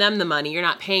not giving them the money, you're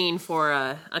not paying for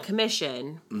a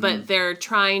commission, but they're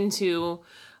trying to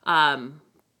not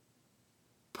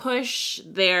push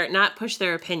their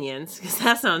opinions, because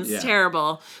that sounds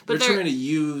terrible. But they're trying to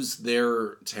use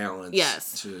their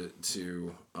talents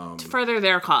to further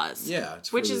their cause. Yeah.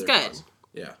 Which is good. Cause.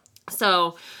 Yeah.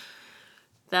 So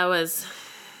that was,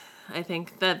 I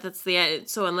think that's the,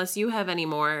 so unless you have any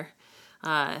more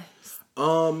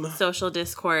social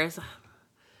discourse.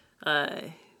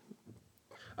 One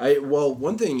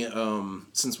thing,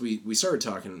 since we started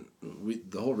talking,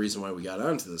 the whole reason why we got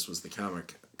onto this was the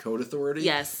Comic Code Authority.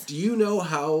 Yes. Do you know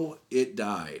how it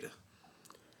died?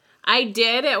 I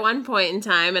did at one point in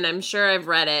time, and I'm sure I've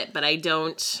read it, but I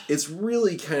don't. It's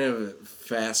really kind of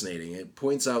fascinating. It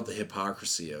points out the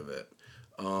hypocrisy of it.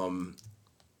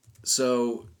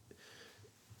 So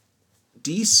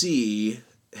DC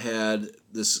had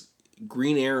this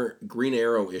Green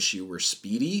Arrow issue where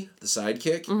Speedy, the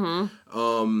sidekick,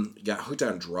 got hooked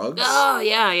on drugs. Oh,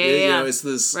 yeah. You know, it's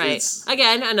this... Right. It's,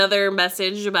 again, another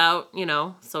message about, you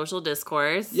know, social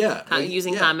discourse. Yeah.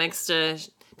 Using comics to...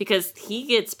 Because he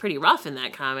gets pretty rough in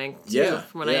that comic, too,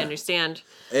 from what I understand.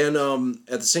 And around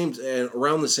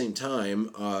the same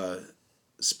time,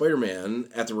 Spider-Man,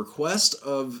 at the request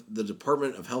of the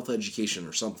Department of Health Education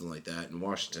or something like that in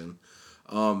Washington,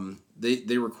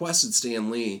 they requested Stan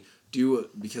Lee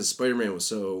because Spider-Man was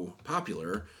so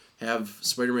popular, have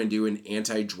Spider-Man do an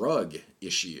anti-drug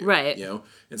issue. Right. You know?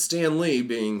 And Stan Lee,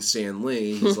 being Stan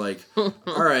Lee, he's like, all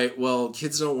right, well,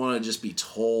 kids don't want to just be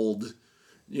told,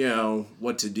 you know,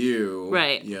 what to do.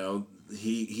 Right. You know,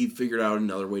 he figured out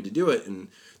another way to do it, and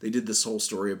they did this whole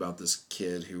story about this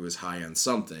kid who was high on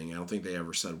something. I don't think they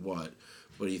ever said what,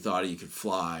 but he thought he could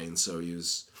fly, and so he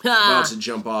was about to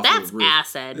jump off the roof.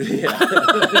 Acid. Yeah.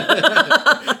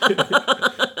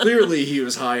 Clearly he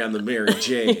was high on the Mary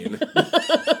Jane.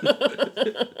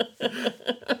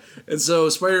 And so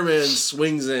Spider-Man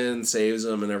swings in, saves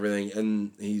him and everything,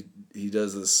 and he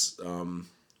does this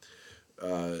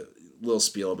little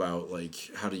spiel about, like,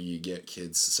 how do you get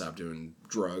kids to stop doing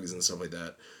drugs and stuff like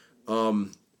that.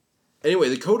 Anyway,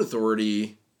 the Code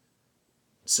Authority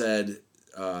said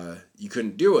you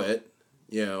couldn't do it,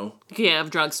 you know. You can't have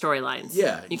drug storylines.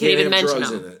 Yeah. You can't even mention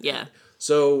drugs them. in it. Yeah.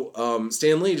 So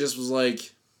Stan Lee just was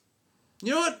like,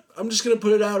 you know what? I'm just going to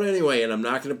put it out anyway, and I'm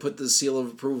not going to put the seal of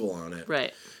approval on it.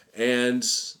 Right. And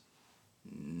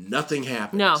nothing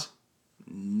happened. No.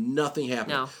 Nothing happened.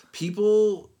 No.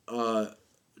 People,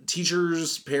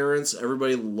 teachers, parents,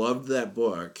 everybody loved that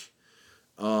book.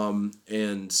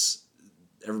 And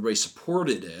everybody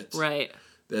supported it. Right.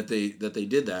 That they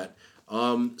did that.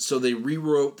 So they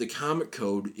rewrote the comic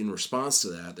code in response to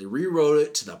that. They rewrote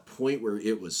it to the point where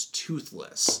it was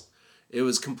toothless. It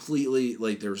was completely,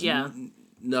 like, there's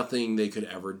nothing they could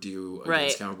ever do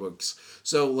against comic books.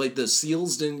 So, like, the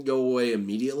seals didn't go away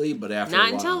immediately, but after Not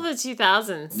a while, until the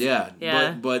 2000s.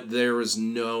 Yeah. But there was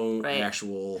no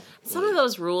actual... Some of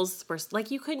those rules were,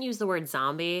 like, you couldn't use the word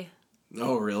zombie.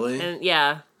 Oh, really? And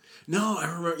yeah. No,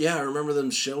 I remember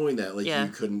them showing that. Like, you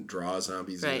couldn't draw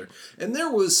zombies either. And there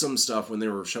was some stuff when they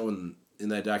were showing in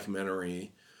that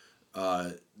documentary,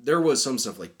 there was some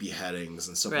stuff like beheadings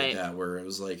and stuff like that where it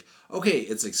was like, okay,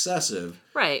 it's excessive.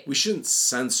 Right. We shouldn't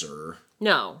censor.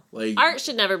 No. Like, art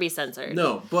should never be censored.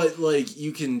 No, but, like,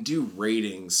 you can do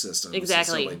rating systems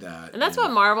exactly. and stuff like that. And that's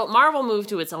what Marvel moved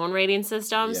to its own rating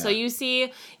system. Yeah. So you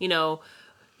see, you know,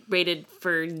 rated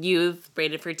for youth,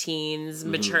 rated for teens,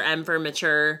 mature, M for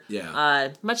mature. Yeah.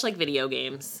 Much like video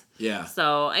games. Yeah.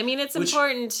 So, I mean, it's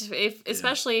important,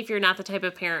 especially if you're not the type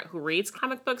of parent who reads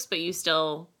comic books, but you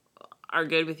still are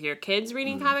good with your kids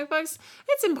reading comic books.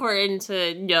 It's important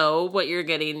to know what you're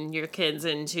getting your kids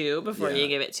into before you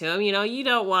give it to them. You know, you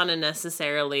don't want to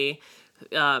necessarily,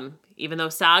 even though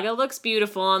Saga looks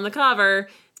beautiful on the cover,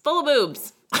 it's full of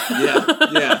boobs.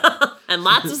 Yeah. And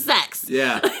lots of sex.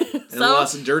 Yeah. And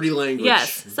lots of dirty language.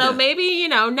 Yes. So maybe, you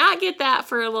know, not get that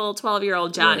for a little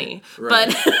 12-year-old Johnny.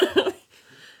 Right. But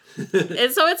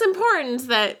and so it's important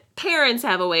that parents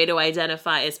have a way to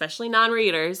identify, especially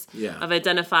non-readers, of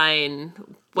identifying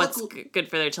what's good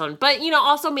for their children. But, you know,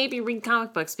 also maybe read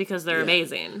comic books because they're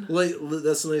amazing. Like,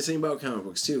 that's the nice thing about comic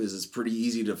books, too, is it's pretty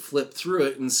easy to flip through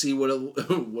it and see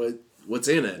what's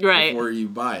in it before you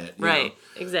buy it. You know?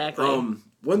 Exactly.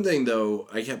 One thing, though,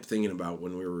 I kept thinking about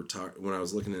when we were when I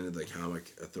was looking into the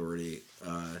Comic Authority,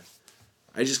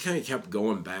 I just kind of kept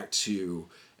going back to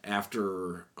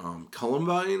after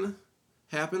Columbine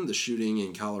happened, the shooting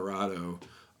in Colorado,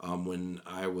 when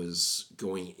I was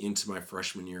going into my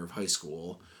freshman year of high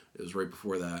school. It was right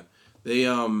before that. They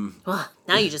well,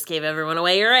 now you just gave everyone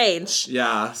away your age.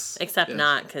 Yes. Except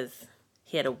not, because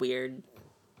he had a weird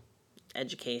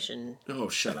education. Oh,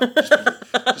 shut up.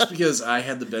 Just because I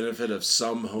had the benefit of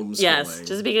some homeschooling. Yes,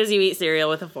 just because you eat cereal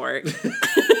with a fork.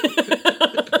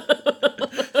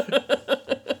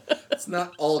 It's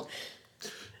not all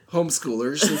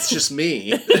homeschoolers, it's just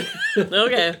me.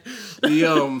 Okay.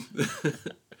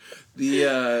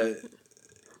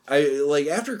 I like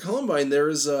after Columbine there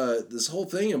was this whole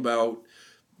thing about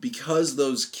because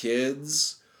those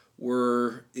kids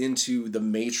were into the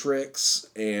Matrix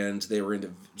and they were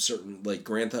into certain like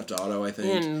Grand Theft Auto, I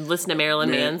think. And listen to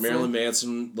Marilyn Manson. Marilyn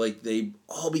Manson, like they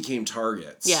all became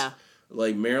targets. Yeah.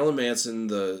 Like Marilyn Manson,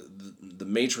 the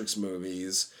Matrix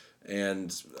movies,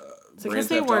 and because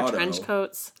they wore trench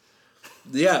coats.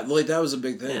 Yeah, like that was a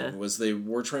big thing. Yeah. Was they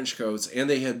wore trench coats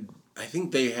and I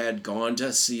think they had gone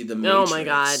to see the Matrix. Oh my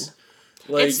god.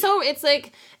 Like,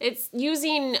 it's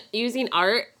using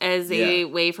art as a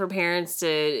way for parents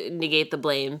to negate the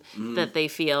blame that they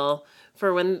feel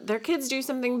for when their kids do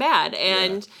something bad.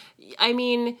 And I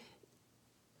mean,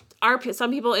 are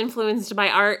some people influenced by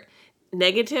art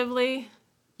negatively?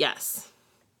 Yes.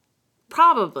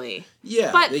 Probably.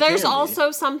 Yeah. But there's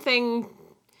also something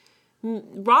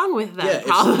wrong with that. Yeah,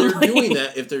 probably.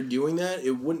 if they're doing that,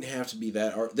 it wouldn't have to be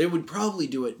that art. They would probably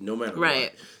do it no matter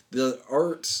what. The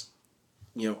art,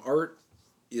 art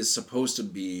is supposed to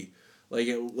be like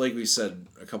we said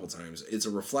a couple times. It's a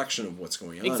reflection of what's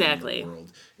going on in the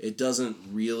world. It doesn't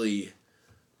really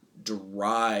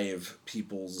derive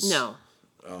people's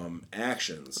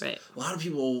actions. Right. A lot of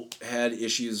people had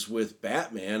issues with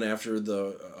Batman after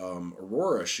the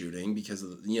Aurora shooting because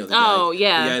of the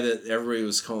guy that everybody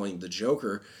was calling the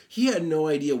Joker. He had no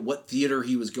idea what theater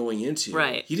he was going into.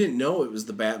 Right. He didn't know it was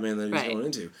the Batman that he was going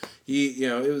into.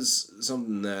 It was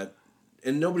something that,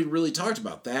 and nobody really talked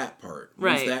about that part.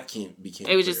 Right. That became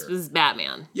it was clear. It was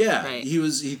Batman. Yeah. Right.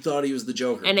 He thought he was the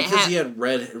Joker and because he had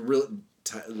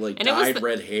dyed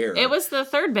red hair. It was the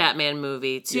third Batman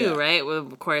movie too, Yeah. right?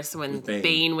 Of course, when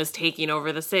Bane was taking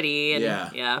over the city, and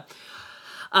yeah.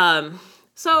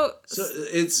 So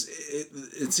it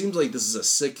seems like this is a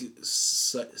secular.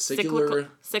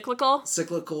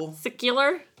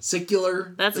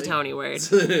 That's thing. a Tony word.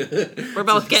 We're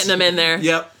both getting them in there.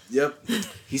 Yep.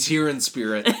 He's here in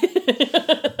spirit.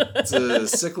 It's a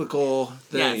cyclical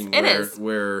thing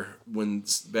where when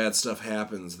bad stuff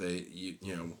happens,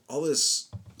 all this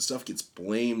stuff gets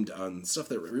blamed on stuff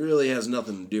that really has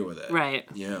nothing to do with it. Right.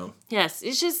 You know. Yes,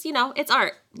 it's just it's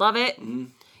art. Love it. Mm-hmm.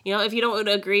 If you don't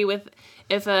agree with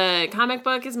if a comic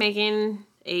book is making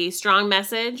a strong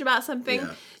message about something,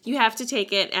 you have to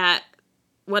take it at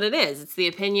what it is. It's the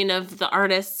opinion of the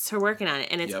artists who are working on it,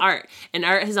 and it's art. And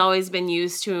art has always been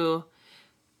used to,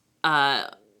 as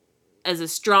a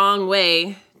strong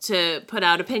way to put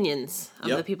out opinions of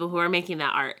the people who are making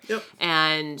that art. Yep.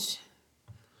 And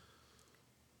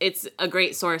it's a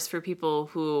great source for people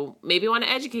who maybe want to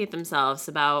educate themselves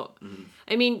about. Mm-hmm.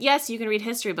 I mean, yes, you can read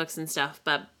history books and stuff,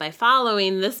 but by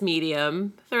following this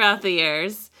medium throughout the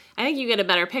years, I think you get a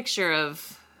better picture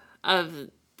of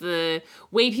the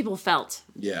way people felt.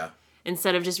 Yeah.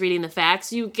 Instead of just reading the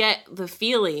facts, you get the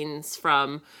feelings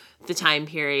from the time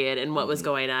period and what was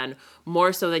going on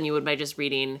more so than you would by just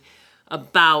reading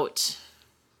about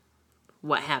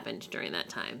what happened during that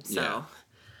time. So,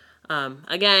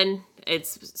 again,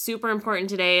 it's super important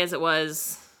today as it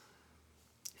was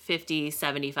 50,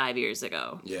 75 years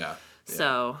ago. Yeah.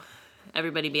 So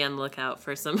everybody be on the lookout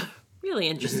for some really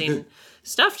interesting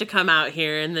stuff to come out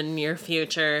here in the near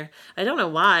future. I don't know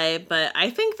why, but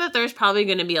I think that there's probably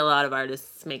going to be a lot of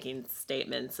artists making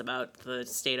statements about the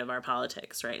state of our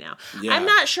politics right now. Yeah. I'm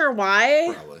not sure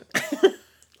why,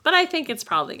 but I think it's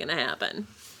probably going to happen.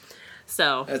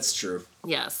 So that's true.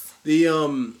 Yes. The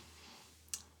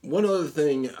one other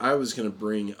thing I was going to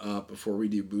bring up before we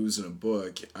do Booze in a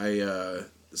Book,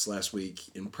 this last week,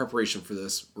 in preparation for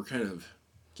this, we're kind of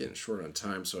getting short on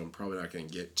time, so I'm probably not going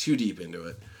to get too deep into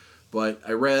it. But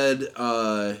I read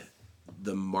the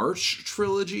March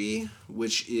trilogy,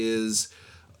 which is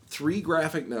 3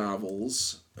 graphic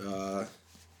novels,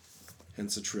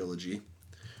 hence a trilogy,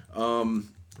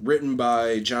 written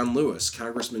by John Lewis,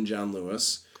 Congressman John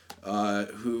Lewis,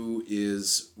 who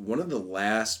is one of the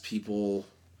last people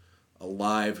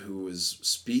alive who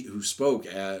spoke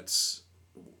at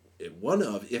one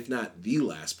of, if not the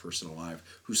last person alive,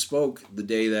 who spoke the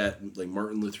day that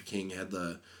Martin Luther King had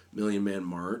the Million Man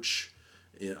March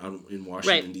in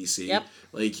Washington, D.C. Yep.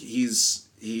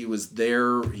 He was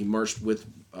there. He marched with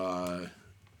Martin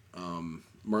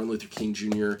Luther King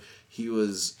Jr.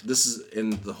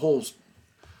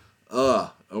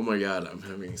 Oh my God, I'm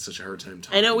having such a hard time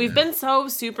talking. I know, we've been so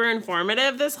super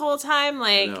informative this whole time.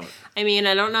 I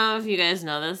don't know if you guys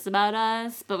know this about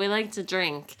us, but we like to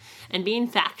drink. And being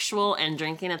factual and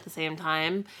drinking at the same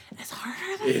time is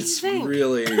harder than you think. It's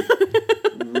really,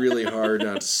 really hard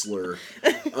not to slur.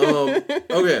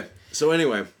 Okay, so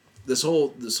anyway, this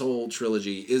whole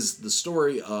trilogy is the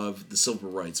story of the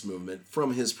civil rights movement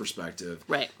from his perspective.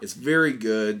 Right. It's very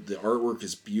good. The artwork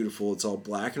is beautiful. It's all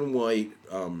black and white,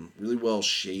 really well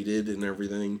shaded and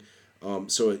everything.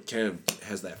 So it kind of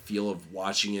has that feel of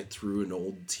watching it through an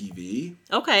old TV.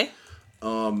 Okay.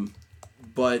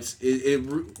 But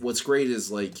what's great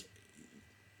is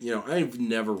I've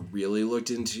never really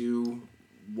looked into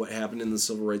what happened in the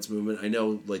civil rights movement. I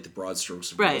know the broad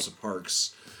strokes of Rosa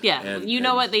Parks. Yeah, and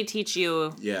what they teach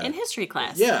you in history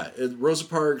class. Yeah, Rosa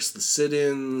Parks, the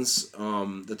sit-ins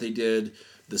that they did,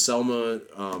 the Selma,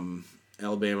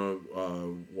 Alabama,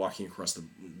 walking across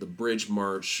the bridge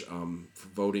march for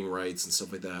voting rights and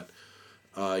stuff like that.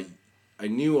 I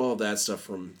knew all that stuff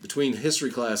from between history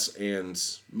class and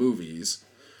movies,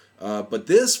 but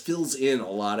this fills in a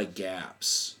lot of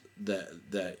gaps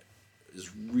that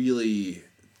was really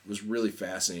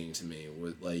fascinating to me,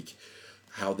 with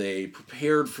how they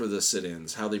prepared for the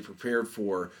sit-ins, how they prepared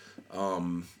for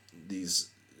these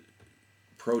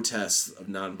protests of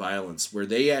nonviolence, where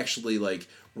they actually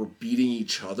were beating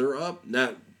each other up,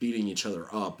 not beating each other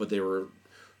up, but they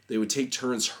would take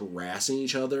turns harassing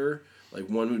each other.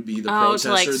 One would be the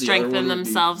protester, to strengthen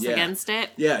themselves against it.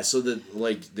 Yeah, so that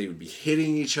they would be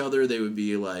hitting each other. They would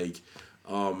be putting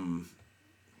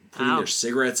their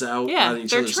cigarettes out on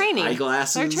each other's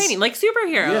eyeglasses. They're training like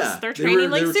superheroes. Yeah, they're training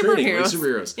like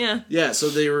superheroes. Yeah. Yeah, so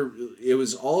it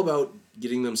was all about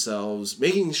getting themselves,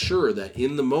 making sure that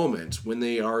in the moment when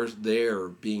they are there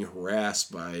being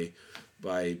harassed by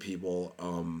people,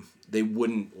 they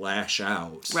wouldn't lash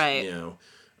out. Right.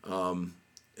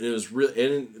 And it was really,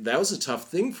 and that was a tough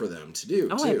thing for them to do,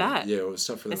 too. I bet. Yeah, it was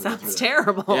tough for them It to do. sounds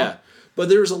terrible. Yeah. But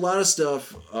there was a lot of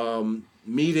stuff,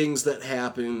 meetings that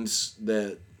happened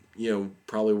that,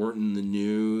 probably weren't in the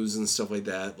news and stuff like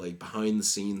that, like behind the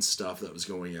scenes stuff that was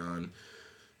going on.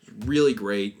 Really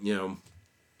great,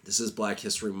 This is Black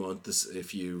History Month.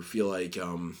 If you feel like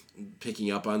picking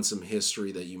up on some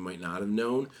history that you might not have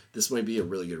known, this might be a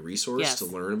really good resource to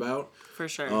learn about. For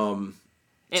sure.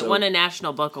 It won a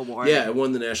National Book Award. Yeah, it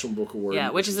won the National Book Award. Yeah,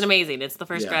 which is amazing. It's the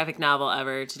first graphic novel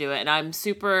ever to do it, and I'm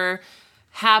super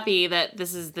happy that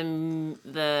this is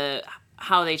the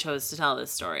how they chose to tell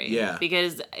this story. Yeah,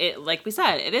 because it, like we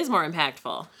said, it is more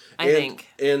impactful. I think,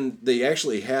 and they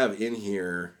actually have in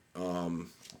here. I'm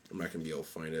not gonna be able to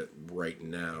find it right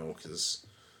now because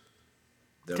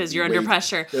you're under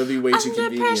pressure. That would be way too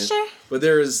convenient. Pressure. But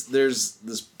there's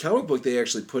this comic book they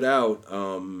actually put out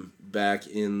back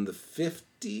in the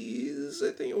 50s,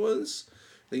 I think it was.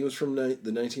 I think it was from the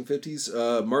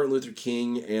 1950s. Martin Luther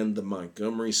King and the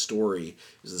Montgomery Story.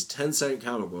 It was this 10-cent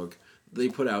comic book they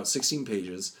put out, 16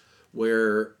 pages,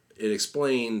 where it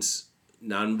explained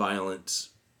nonviolent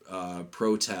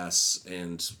protests,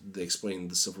 and they explained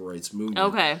the civil rights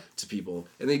movement to people.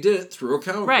 And they did it through a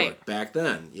comic book back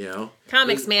then,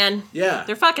 Comics, man. Yeah.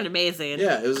 They're fucking amazing.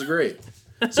 Yeah, it was great.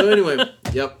 So anyway,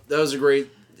 that was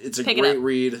it's a great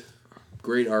read.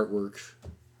 Great artwork.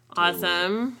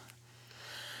 Awesome.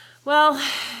 Well,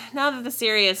 now that the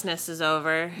seriousness is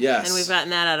over, and we've gotten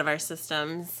that out of our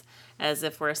systems, as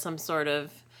if we're some sort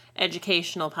of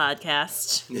educational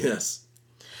podcast. Yes.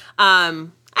 I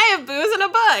have booze in a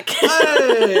book.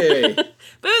 Hey!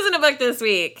 Booze in a book this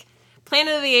week.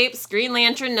 Planet of the Apes, Green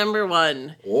Lantern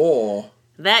 #1. Oh.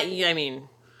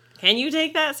 Can you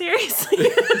take that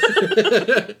seriously?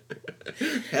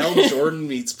 Hal Jordan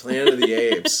meets Planet of the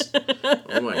Apes.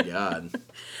 Oh my god.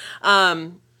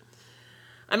 I'm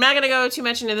not going to go too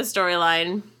much into the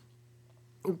storyline,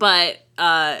 but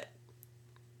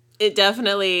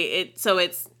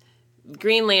it's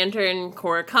Green Lantern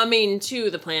Corps coming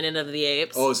to the Planet of the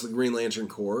Apes. Oh, it's the Green Lantern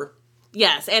Corps?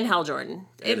 Yes, and Hal Jordan.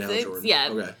 Jordan. Yeah.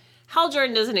 Okay. Hal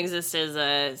Jordan doesn't exist as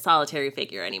a solitary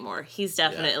figure anymore. He's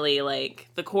definitely,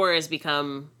 the Corps has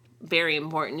become very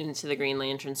important into the Green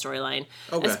Lantern storyline.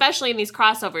 Okay. Especially in these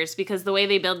crossovers, because the way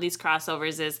they build these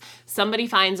crossovers is somebody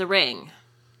finds a ring,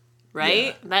 right?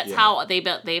 Yeah. That's how they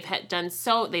built. They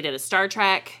did a Star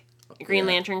Trek Green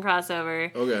Lantern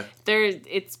crossover. Okay.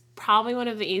 It's probably one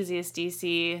of the easiest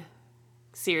DC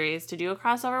series to do a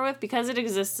crossover with because it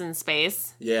exists in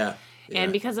space. Yeah.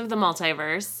 And because of the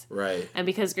multiverse. Right. And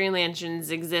because Green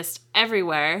Lanterns exist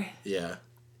everywhere. Yeah.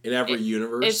 In every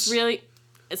universe. It's really,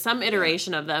 some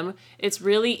iteration of them, it's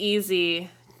really easy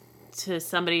for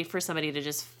somebody to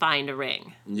just find a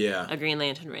ring. Yeah. A Green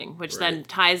Lantern ring, which then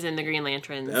ties in the Green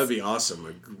Lanterns. That would be awesome.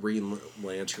 A Green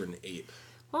Lantern ape.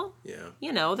 Well,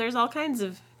 there's all kinds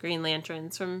of Green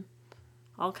Lanterns from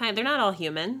all kinds. They're not all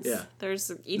humans. Yeah.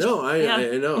 There's each. No,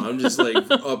 I know. I'm just like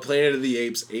a Planet of the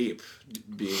Apes ape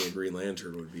being a Green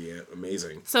Lantern would be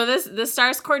amazing. So this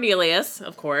stars Cordelius,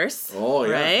 of course. Oh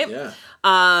yeah. Right. Yeah.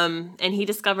 And he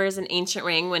discovers an ancient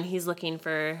ring when he's looking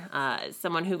for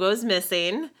someone who goes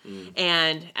missing.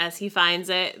 And as he finds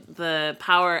it, the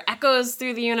power echoes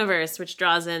through the universe, which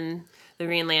draws in the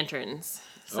Green Lanterns.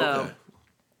 So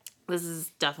this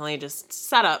is definitely just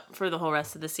set up for the whole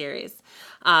rest of the series.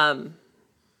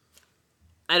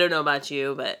 I don't know about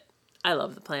you, but I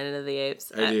love the Planet of the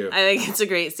Apes. I do. I think it's a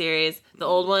great series. The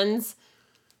old ones.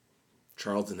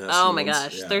 Charlton Heston. Oh my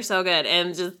gosh, they're so good.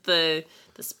 And just the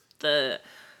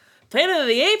Planet of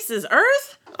the Apes is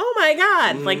Earth? Oh my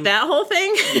god. Mm-hmm. Like that whole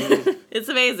thing. Mm-hmm. It's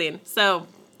amazing. So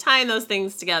tying those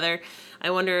things together, I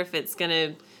wonder if it's going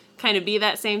to kind of be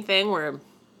that same thing where,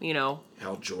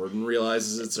 Hal Jordan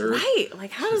realizes it's Earth. Right.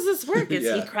 Like, how does this work? Is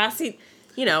he crossing...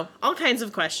 all kinds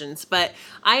of questions. But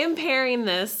I am pairing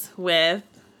this with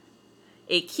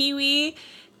a Kiwi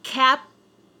Kaproska.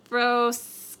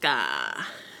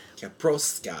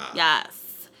 Kaproska.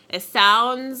 Yes. It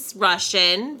sounds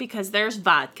Russian because there's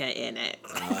vodka in it.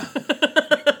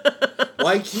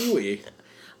 Why kiwi?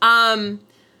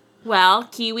 Well,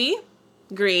 kiwi,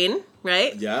 green,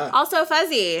 right? Yeah. Also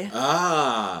fuzzy.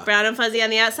 Ah. Brown and fuzzy on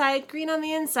the outside, green on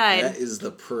the inside. That is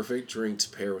the perfect drink to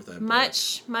pair with that.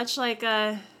 Much like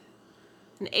an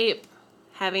ape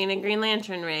having a Green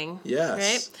Lantern ring.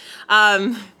 Yes.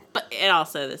 Right? But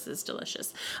this is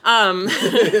delicious.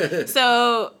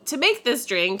 So to make this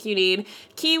drink, you need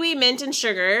kiwi, mint, and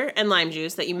sugar, and lime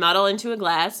juice that you muddle into a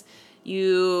glass.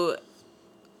 You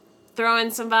throw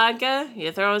in some vodka.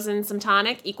 You throw in some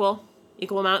tonic, equal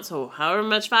equal amount. So however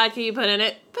much vodka you put in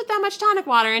it, put that much tonic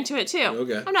water into it too.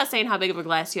 Okay. I'm not saying how big of a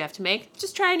glass you have to make.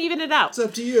 Just try and even it out. It's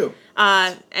up to you.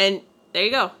 And there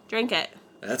you go. Drink it.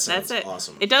 That's it.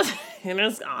 Awesome. It does. It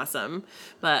is awesome.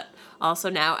 But also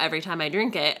now, every time I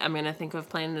drink it, I'm going to think of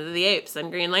Planet of the Apes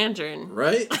and Green Lantern.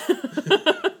 Right?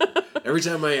 Every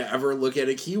time I ever look at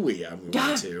a kiwi, I'm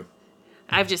going to.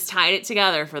 I've just tied it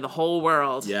together for the whole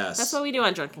world. Yes. That's what we do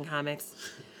on Drunken Comics.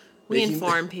 We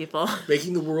inform people.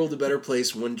 Making the world a better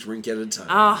place one drink at a time.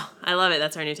 Oh, I love it.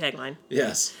 That's our new tagline.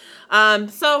 Yes.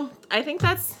 So I think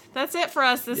that's it for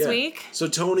us this week. So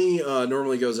Tony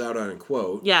normally goes out on a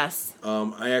quote. Yes.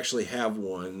 I actually have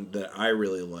one that I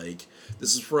really like.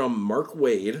 This is from Mark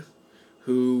Waid,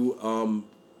 who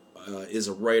is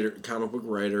a writer, comic book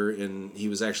writer, and he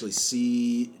was actually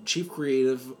chief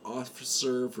creative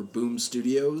officer for Boom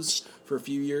Studios for a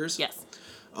few years. Yes.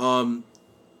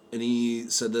 And he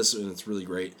said this, and it's really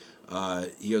great.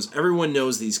 He goes, everyone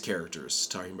knows these characters,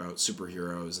 talking about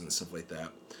superheroes and stuff like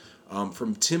that,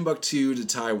 from Timbuktu to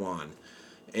Taiwan.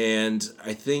 And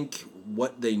I think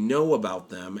what they know about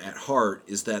them at heart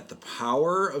is that the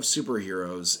power of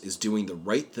superheroes is doing the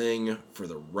right thing for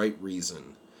the right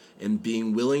reason and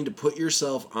being willing to put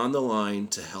yourself on the line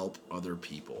to help other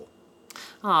people.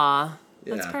 Aw,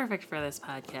 that's perfect for this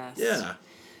podcast. Yeah.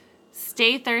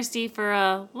 Stay thirsty for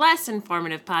a less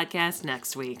informative podcast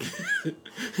next week.